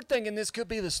 we're thinking this could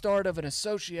be the start of an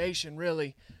association,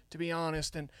 really, to be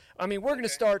honest. And I mean, we're going to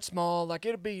start small. Like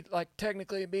it'll be like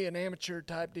technically it'd be an amateur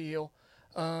type deal.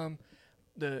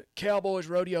 The Cowboys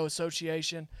Rodeo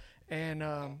Association, and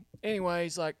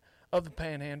anyways, like of the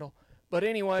Panhandle. But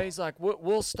anyways, like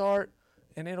we'll start,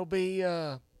 and it'll be.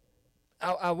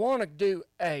 I want to do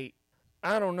 8.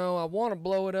 I don't know. I want to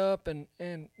blow it up, and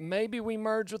maybe we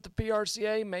merge with the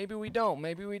PRCA. Maybe we don't.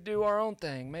 Maybe we do our own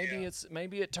thing. Maybe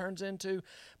it turns into.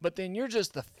 But then you're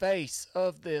just the face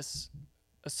of this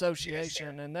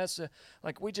association, and that's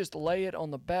like we just lay it on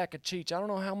the back of Cheech. I don't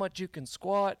know how much you can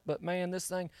squat, but man, this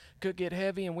thing could get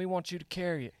heavy, and we want you to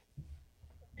carry it.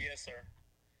 Yes, sir.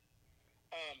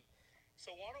 So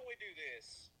why don't we do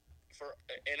this?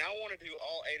 And I want to do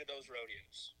all 8 of those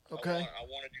rodeos. Okay. I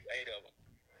want to do 8 of them.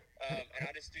 And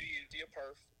I just do a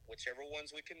perf, whichever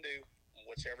ones we can do,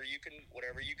 whatever you can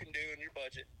do in your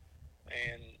budget,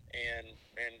 and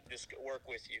just work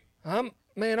with you. I'm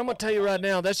gonna tell you right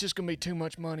now, that's just gonna be too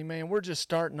much money, man. We're just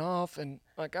starting off, and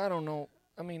like I don't know.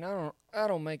 I mean, I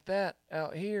don't make that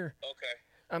out here. Okay.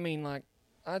 I mean, like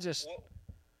I just.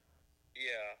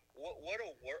 Yeah. What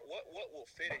will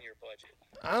fit in your budget?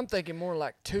 I'm thinking more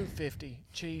like $250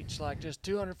 Cheech, like just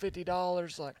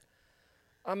 $250. Like,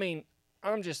 I mean,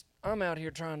 I'm out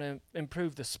here trying to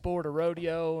improve the sport of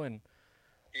rodeo, and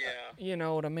Yeah. you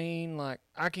know what I mean. Like,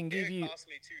 I can give It you, cost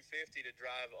me $250 to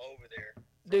drive over there from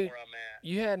dude. where I'm at.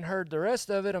 You hadn't heard the rest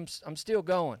of it. I'm still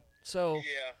going. So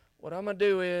Yeah. what I'm gonna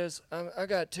do is I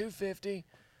got $250.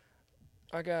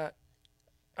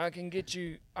 I can get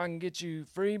you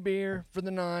free beer for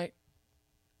the night.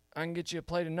 I can get you a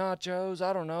plate of nachos.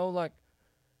 I don't know, like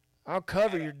I'll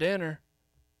cover your dinner.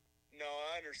 No,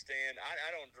 I understand.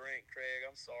 I don't drink, Craig.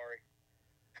 I'm sorry.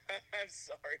 I'm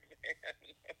sorry,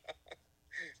 man.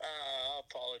 I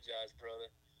apologize, brother.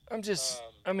 I'm just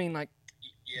I mean like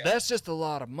Yeah. that's just a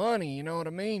lot of money, you know what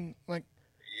I mean? Like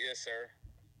Yes, sir.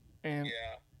 and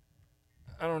Yeah.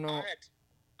 I don't know.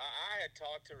 I had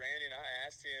talked to Randy and I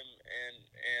asked him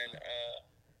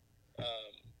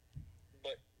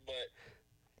but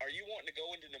are you wanting to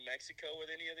go into New Mexico with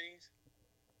any of these?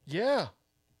 Yeah,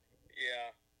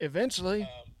 Yeah. eventually.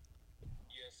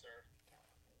 Yes, sir.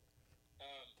 I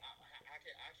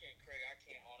can't, Craig. I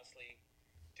can't honestly,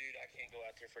 dude. I can't go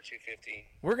out there for 250.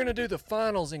 We're going to do the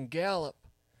finals in Gallup.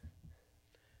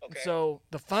 Okay. So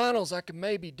the finals I could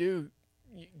maybe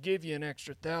give you an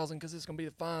extra 1,000 cuz it's going to be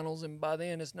the finals, and by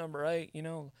then it's number 8, you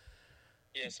know.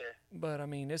 Yes, sir. But I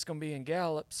mean, it's going to be in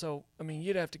Gallup, so I mean,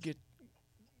 you'd have to get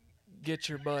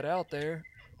your butt out there.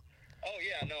 Oh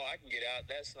yeah, no, I can get out.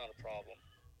 That's not a problem.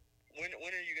 When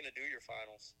are you gonna do your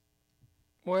finals?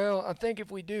 Well, I think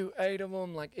if we do 8 of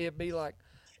them, like it'd be like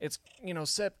it's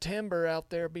September out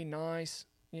there, be nice,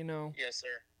 you know. Yes,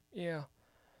 sir. Yeah.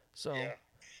 So Yeah.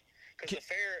 Because the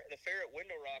fair at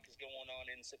Window Rock is going on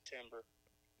in September.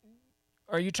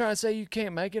 are you trying to say you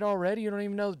can't make it already? You don't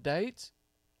even know the dates?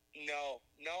 No,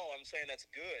 I'm saying that's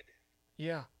good.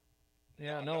 Yeah.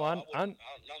 Yeah, No, no, I'm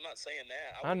not saying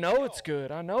that. I know it's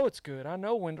good. I know it's good. I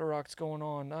know Window Rock's going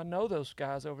on. I know those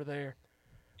guys over there.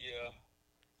 Yeah.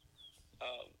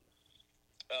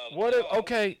 What no, if,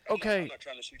 okay. I'm not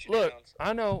trying to shoot you Look, down.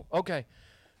 I know. Okay,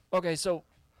 so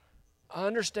I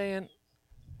understand.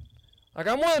 Like,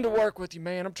 I'm willing to work with you,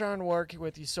 man. I'm trying to work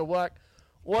with you. So what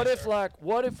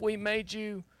if we made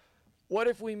you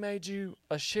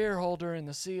a shareholder in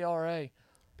the CRA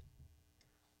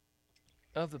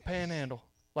of the Panhandle?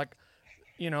 Like,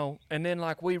 and then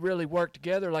like we really work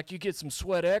together. Like, you get some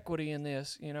sweat equity in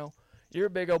this. You're a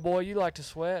big old boy. You like to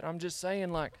sweat. I'm just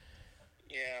saying, like,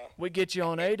 Yeah. we get you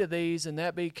on 8 of these, and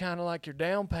that be kind of like your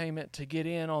down payment to get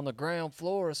in on the ground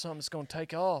floor of something that's going to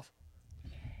take off.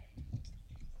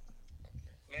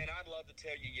 Man, I'd love to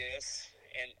tell you yes,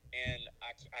 and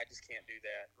I just can't do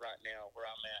that right now where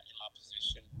I'm at in my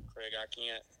position, Craig. I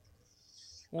can't.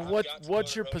 Well, I've got to go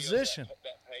what's to your rodeos position?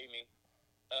 that pay me?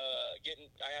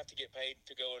 I have to get paid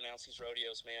to go announce these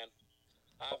rodeos, man.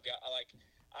 I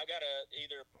gotta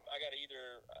either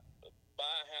buy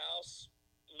a house,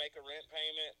 make a rent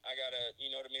payment. I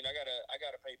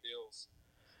gotta pay bills.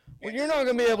 Well, And you're not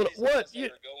going to be able to. some of What? these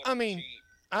guys that are going I for mean, cheap.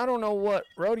 I don't know what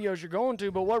rodeos you're going to,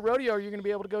 but what rodeo are you going to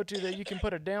be able to go to that you can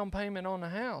put a down payment on the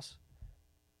house?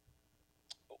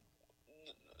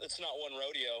 It's not one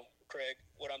rodeo, Craig.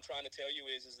 What I'm trying to tell you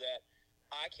is that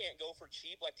I can't go for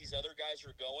cheap like these other guys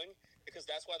are going, because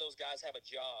that's why those guys have a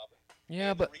job.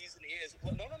 Yeah, And but the reason is,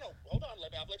 well, no. Hold on,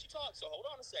 I've let you talk. So hold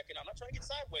on a second. I'm not trying to get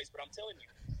sideways, but I'm telling you,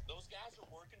 those guys are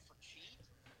working for cheap,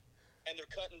 and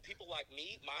they're cutting people like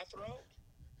me my throat.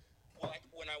 Like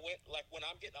when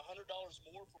I'm getting $100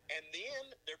 more, and then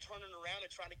they're turning around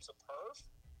and trying to get a perf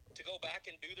to go back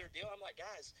and do their deal. I'm like,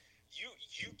 guys, you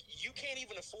can't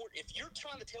even afford. If you're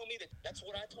trying to tell me that's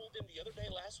what I told them the other day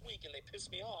last week, and they pissed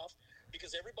me off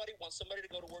because everybody wants somebody to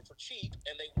go to work for cheap,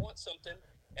 and they want something,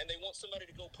 and they want somebody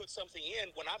to go put something in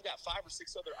when I've got 5 or 6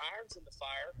 other irons in the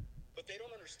fire. But they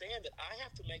don't understand that I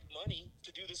have to make money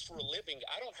to do this for a living.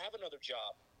 I don't have another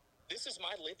job. This is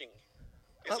my living.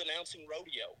 Is announcing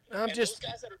rodeo. Those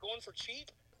guys that are going for cheap,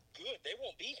 good. They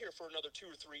won't be here for another 2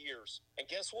 or 3 years. And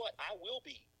guess what? I will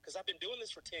be, because I've been doing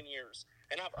this for 10 years,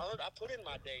 and I put in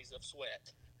my days of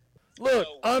sweat. look,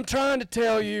 So, I'm trying to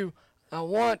tell you, I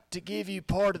want to give you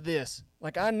part of this.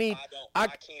 Like, I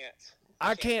can't.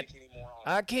 I can't speak any more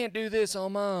on it. I can't do this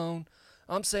on my own.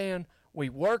 I'm saying we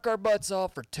work our butts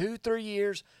off for 2-3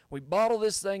 years. We bottle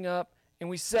this thing up and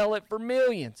we sell it for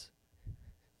millions.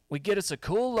 We get us a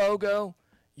cool logo.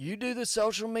 You do the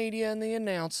social media and the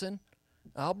announcing.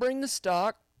 I'll bring the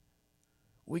stock.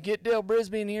 We get Dale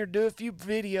Brisby in here, do a few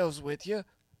videos with you.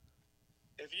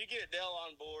 If you get Dell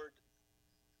on board,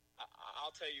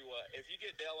 I'll tell you what. If you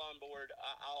get Dell on board,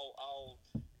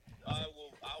 I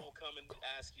will come and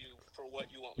ask you for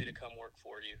what you want me to come work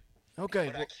for you. Okay.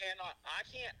 But Well, I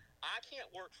can't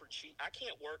work for cheap. I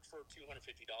can't work for $250,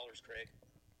 Craig.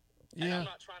 And yeah. I'm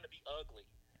not trying to be ugly.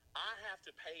 I have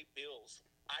to pay bills.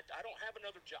 I don't have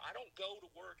another job. I don't go to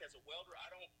work as a welder.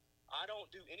 I don't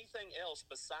do anything else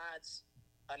besides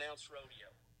announce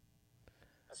rodeo.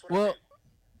 That's what I Well, do.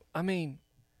 I mean,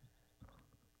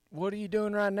 what are you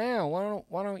doing right now?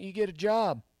 Why don't you get a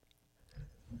job?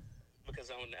 Because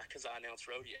I announce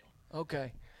rodeo.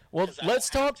 Okay. Well, 'Cause I let's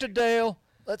don't have talk to to. Dale.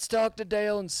 Let's talk to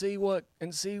Dale and see what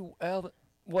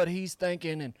what he's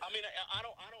thinking. And I mean, I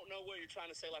don't know what you're trying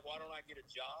to say. Like, why don't I get a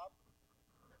job?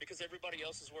 Because everybody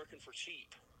else is working for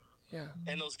cheap, yeah.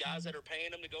 and those guys that are paying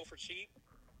them to go for cheap,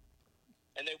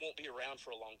 and they won't be around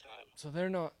for a long time. So they're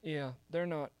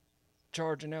not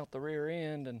charging out the rear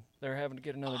end, and they're having to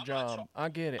get another I'm not job. I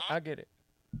get it. I get it.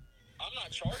 I'm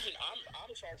not charging.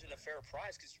 I'm charging a fair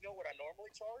price because you know what I normally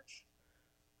charge?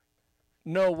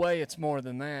 No way, it's more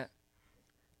than that.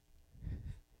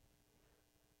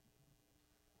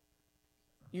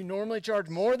 You normally charge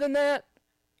more than that?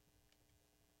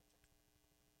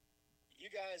 You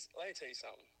guys, let me tell you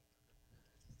something.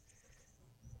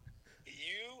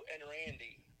 You and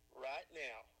Randy, right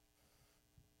now,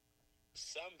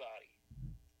 somebody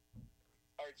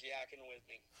are jacking with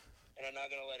me, and I'm not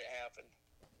gonna let it happen.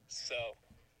 So,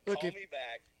 Look, call if- me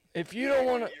back. If you don't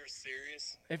want to, You're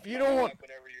serious. if you Call don't me want, back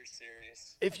whenever you're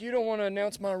serious. if you don't want to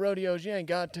announce my rodeos, you ain't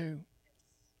got to.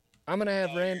 I'm gonna have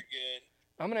No, Randy. you're good.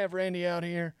 I'm gonna have Randy out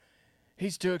here.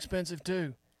 He's too expensive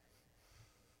too.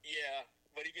 Yeah,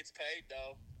 but he gets paid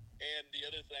though. And the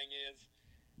other thing is,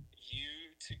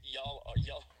 y'all aren't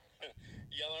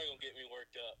gonna get me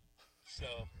worked up.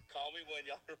 So call me when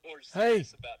y'all are more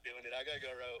serious about doing it. I gotta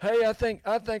go rope. Hey,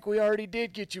 I think we already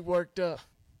did get you worked up.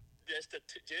 Just a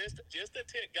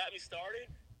tick got me started,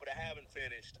 but I haven't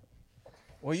finished.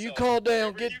 Well, you So, call Dale.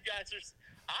 whenever Get you guys are.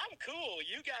 I'm cool.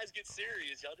 You guys get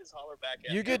serious. Y'all just holler back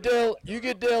at you me. get Dale. You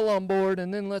get Dale on board,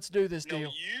 and then let's do this No,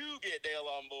 deal. you get Dale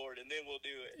on board, and then we'll do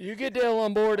it. You get Dale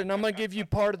on board, and I'm gonna give you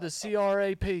part of the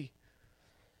CRAP.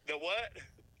 The what?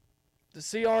 The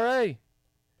CRAP.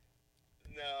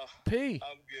 No, P.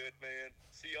 I'm good, man.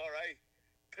 CRAP.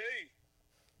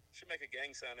 Should make a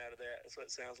gang sign out of that. That's what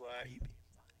it sounds like.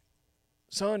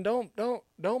 Son,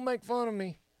 don't make fun of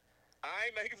me. I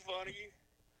ain't making fun of you.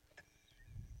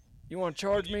 You want to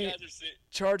charge You me? guys are sick.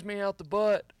 Charge me out the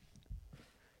butt.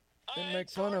 I Then ain't make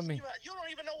fun of charging me. You, you don't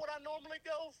even know what I normally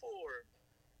go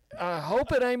for. I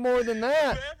hope it ain't more than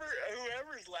that.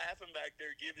 Whoever's laughing back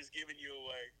there is giving you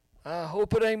away. I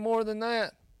hope it ain't more than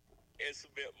that. It's a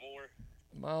bit more.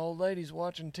 My old lady's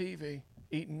watching TV,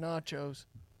 eating nachos.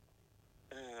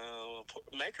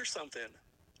 Make her something.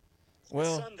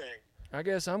 Well, Sunday. I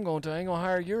guess I'm going to. I ain't gonna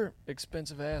hire your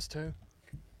expensive ass too.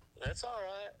 That's all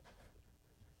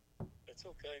right. It's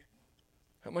okay.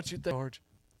 How much you think, George?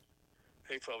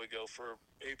 He'll probably go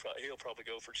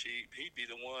for cheap. He'd be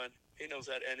the one. He knows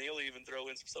that, and he'll even throw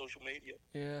in some social media.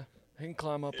 Yeah, he can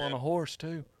climb up on Yeah. a horse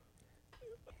too.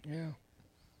 Yeah.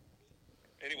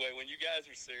 Anyway, when you guys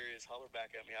are serious, holler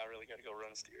back at me. I really got to go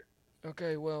run a steer.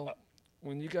 Okay. Well,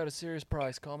 when you got a serious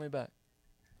price, call me back.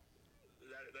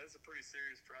 That's a pretty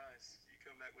serious price. You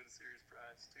come back with a serious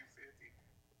price,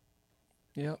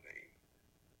 $250. Yep.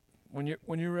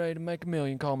 When you're ready to make $1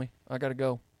 million, call me. I gotta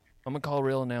go. I'm gonna call a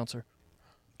real announcer.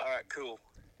 All right, cool.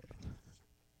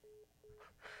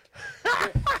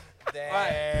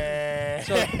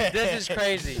 So this is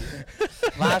crazy.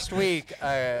 Last week,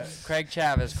 Craig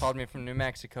Chavez called me from New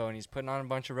Mexico, and he's putting on a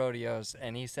bunch of rodeos.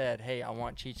 And he said, "Hey, I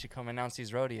want Cheech to come announce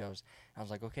these rodeos." I was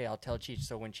like, "Okay, I'll tell Cheech."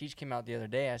 So when Cheech came out the other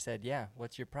day, I said, "Yeah,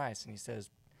 what's your price?" And he says,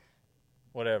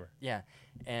 Whatever. "Yeah."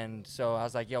 And so I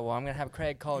was like, "Yo, well, I'm gonna have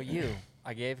Craig call you."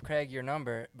 I gave Craig your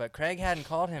number, but Craig hadn't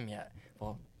called him yet.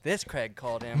 Well, this Craig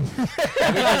called him. We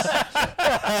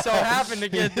just so happened to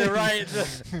get the right.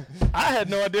 I had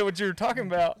no idea what you were talking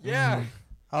about. Yeah.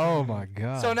 Oh my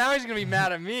god. So now he's gonna be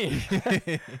mad at me.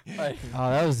 Like, oh,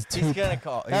 that was too. He's gonna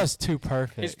call. That was too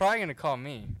perfect. he's probably gonna call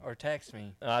me or text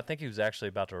me. I think he was actually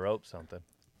about to rope something.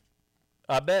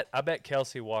 I bet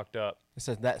Kelsey walked up. It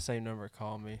says that same number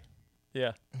called me.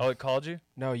 Yeah. Oh, it called you?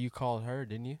 No, you called her,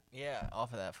 didn't you? Yeah,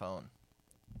 off of that phone.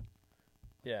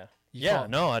 Yeah. Yeah,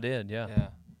 no, I did. Yeah. Yeah.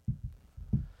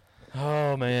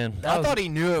 Oh man. I thought he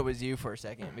knew it was you for a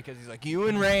second because he's like, you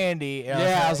and Randy. And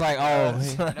Yeah, I was like,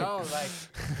 oh. No,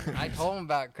 like I told him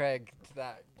about Craig.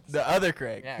 That the other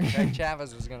Craig. yeah, Craig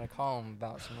Chavez was gonna call him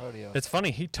about some rodeos. It's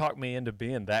funny. He talked me into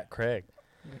being that Craig.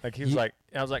 Like he was You- like,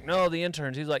 I was like, no, the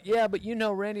interns. He's like, yeah, but you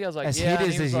know Randy. I was like, As yeah. heated and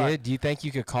as he was he like, is, do you think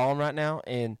you could call him right now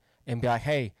and be like,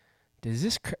 hey, did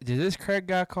this Craig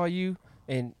guy call you?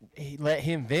 And he let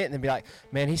him vent and then be like,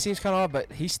 man, he seems kind of odd,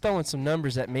 but he's throwing some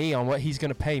numbers at me on what he's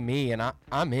gonna pay me, and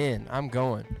I'm in. I'm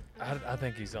going. I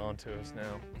think he's on to us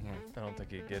now. Mhm. I don't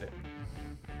think he'd get it.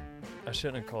 I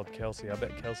shouldn't have called Kelsey. I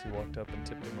bet Kelsey walked up and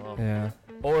tipped him off. Yeah.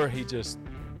 Or he just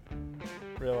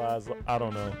realized, I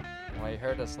don't know. Well, he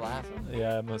heard us laughing.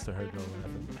 Yeah, I must have heard no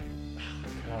laughing.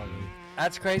 Golly.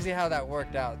 That's crazy how that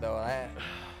worked out, though.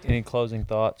 Any closing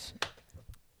thoughts?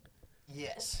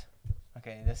 Yes.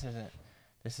 Okay, this is.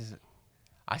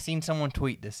 I seen someone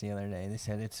tweet this the other day. They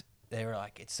said they were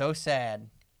like, it's so sad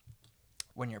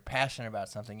when you're passionate about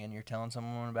something and you're telling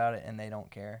someone about it and they don't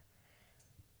care.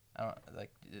 I don't like.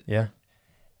 Yeah.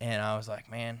 And I was like,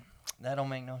 man, that don't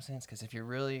make no sense because if you're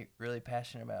really, really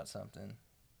passionate about something,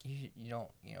 you don't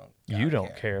You gotta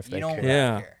don't care if you they don't care. gotta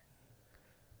Yeah. care.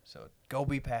 So go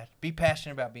be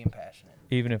passionate about being passionate.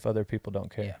 Even if other people don't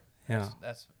care. Yeah. Yeah.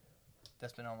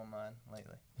 That's been on my mind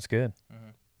lately. That's good.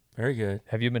 Very good.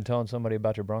 Have you been telling somebody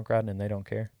about your bronc riding and they don't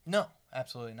care? No,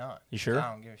 absolutely not. You sure?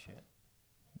 I don't give a shit.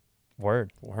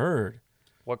 Word. Word.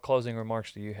 What closing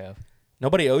remarks do you have?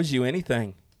 Nobody owes you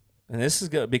anything. And this is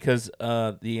good because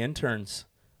the interns,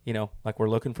 like we're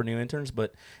looking for new interns,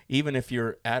 but even if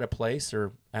you're at a place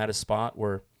or at a spot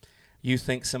where you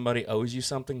think somebody owes you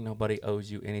something, nobody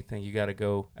owes you anything. You got to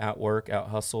go out work, out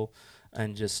hustle,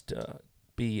 and just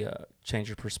change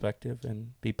your perspective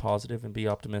and be positive and be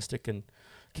optimistic and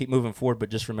keep moving forward. But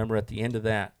just remember at the end of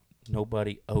that,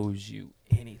 nobody owes you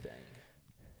anything.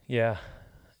 Yeah.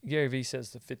 Gary Vee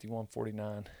says the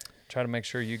 51-49. Try to make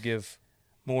sure you give,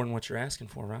 More than what you're asking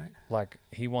for, right? like,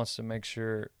 he wants to make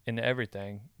sure in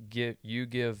everything, give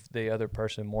the other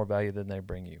person more value than they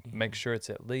bring you. Make sure it's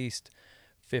at least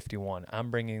 51. I'm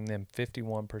bringing them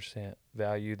 51%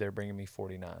 value. They're bringing me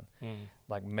 49.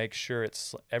 Like, make sure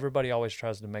everybody always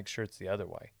tries to make sure it's the other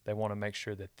way. They want to make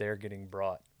sure that they're getting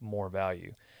brought more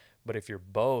value. But if you're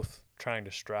both trying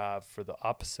to strive for the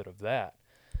opposite of that,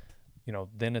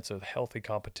 then it's a healthy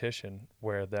competition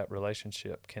where that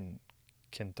relationship can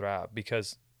thrive.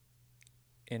 Because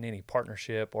in any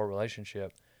partnership or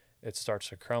relationship, it starts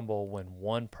to crumble when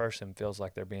one person feels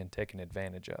like they're being taken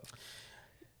advantage of.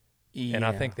 Yeah. And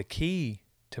I think the key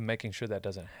to making sure that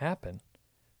doesn't happen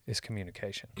is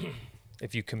communication.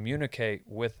 If you communicate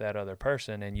with that other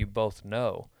person and you both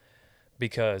know,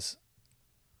 because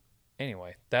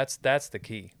anyway, that's the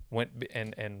key.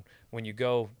 And when you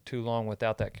go too long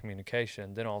without that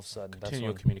communication, then all of a sudden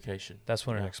continual communication. that's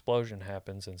when an Yeah. explosion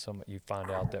happens, and you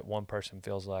find out that one person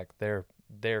feels like they're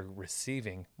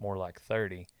receiving more like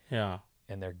 30, Yeah.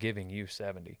 and they're giving you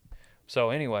 70. So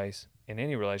anyways, in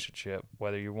any relationship,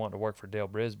 whether you want to work for Dale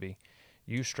Brisby,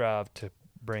 you strive to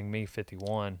bring me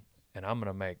 51, and I'm going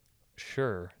to make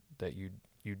sure that you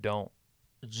don't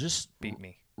Just beat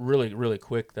me. really, really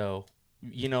quick though.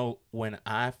 When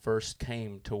I first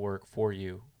came to work for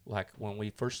you, like when we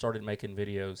first started making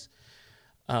videos,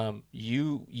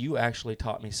 you actually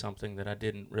taught me something that I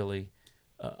didn't really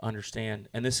understand.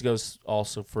 And this goes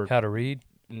also for How to read,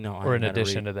 no, I or in know how to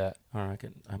addition read. to that, Or I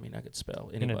could spell.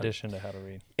 in Anyway. addition to how to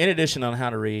read. In addition on how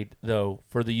to read, though,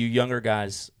 for you younger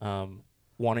guys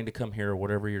wanting to come here or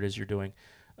whatever it is you're doing,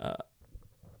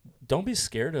 don't be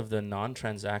scared of the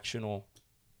non-transactional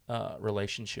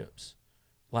relationships.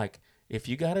 Like, if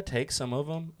you got to take some of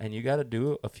them and you got to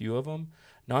do a few of them,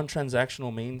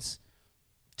 non-transactional means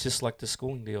just like the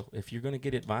schooling deal. If you're going to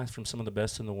get advice from some of the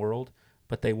best in the world,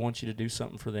 but they want you to do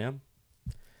something for them,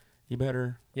 you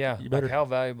better. Yeah, You better- like how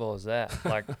valuable is that?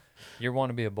 Like, you want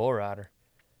to be a bull rider,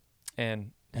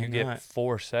 and you Dang get right.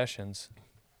 4 sessions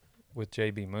with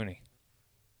JB Mooney.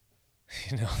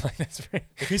 Like that's pretty.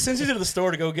 If he sends you to the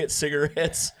store to go get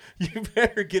cigarettes, you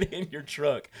better get in your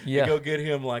truck Yeah. and go get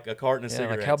him like a carton of Yeah,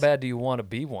 cigarettes. like how bad do you want to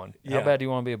be one? Yeah. How bad do you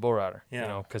want to be a bull rider?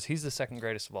 Yeah. Because he's the second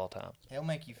greatest of all time. He'll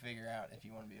make you figure out if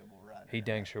you want to be a bull rider. He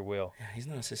dang sure will. Yeah, he's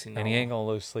not a sissy. And he ain't gonna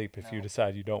lose sleep if you No.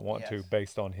 decide you don't want to, Yes.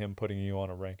 based on him putting you on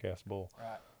a rank ass bull.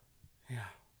 Right. Yeah.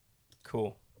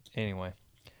 Cool. Anyway,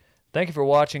 thank you for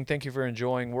watching. Thank you for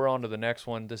enjoying. We're on to the next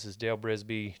one. This is Dale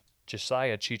Brisby,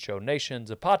 Josiah Chicho Nation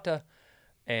Zapata,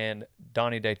 and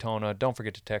Donnie Daytona. Don't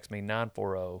forget to text me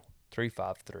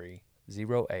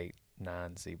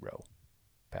 940-353-0890.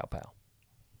 Pow pow.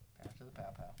 After the pow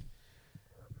pow.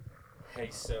 Hey,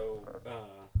 so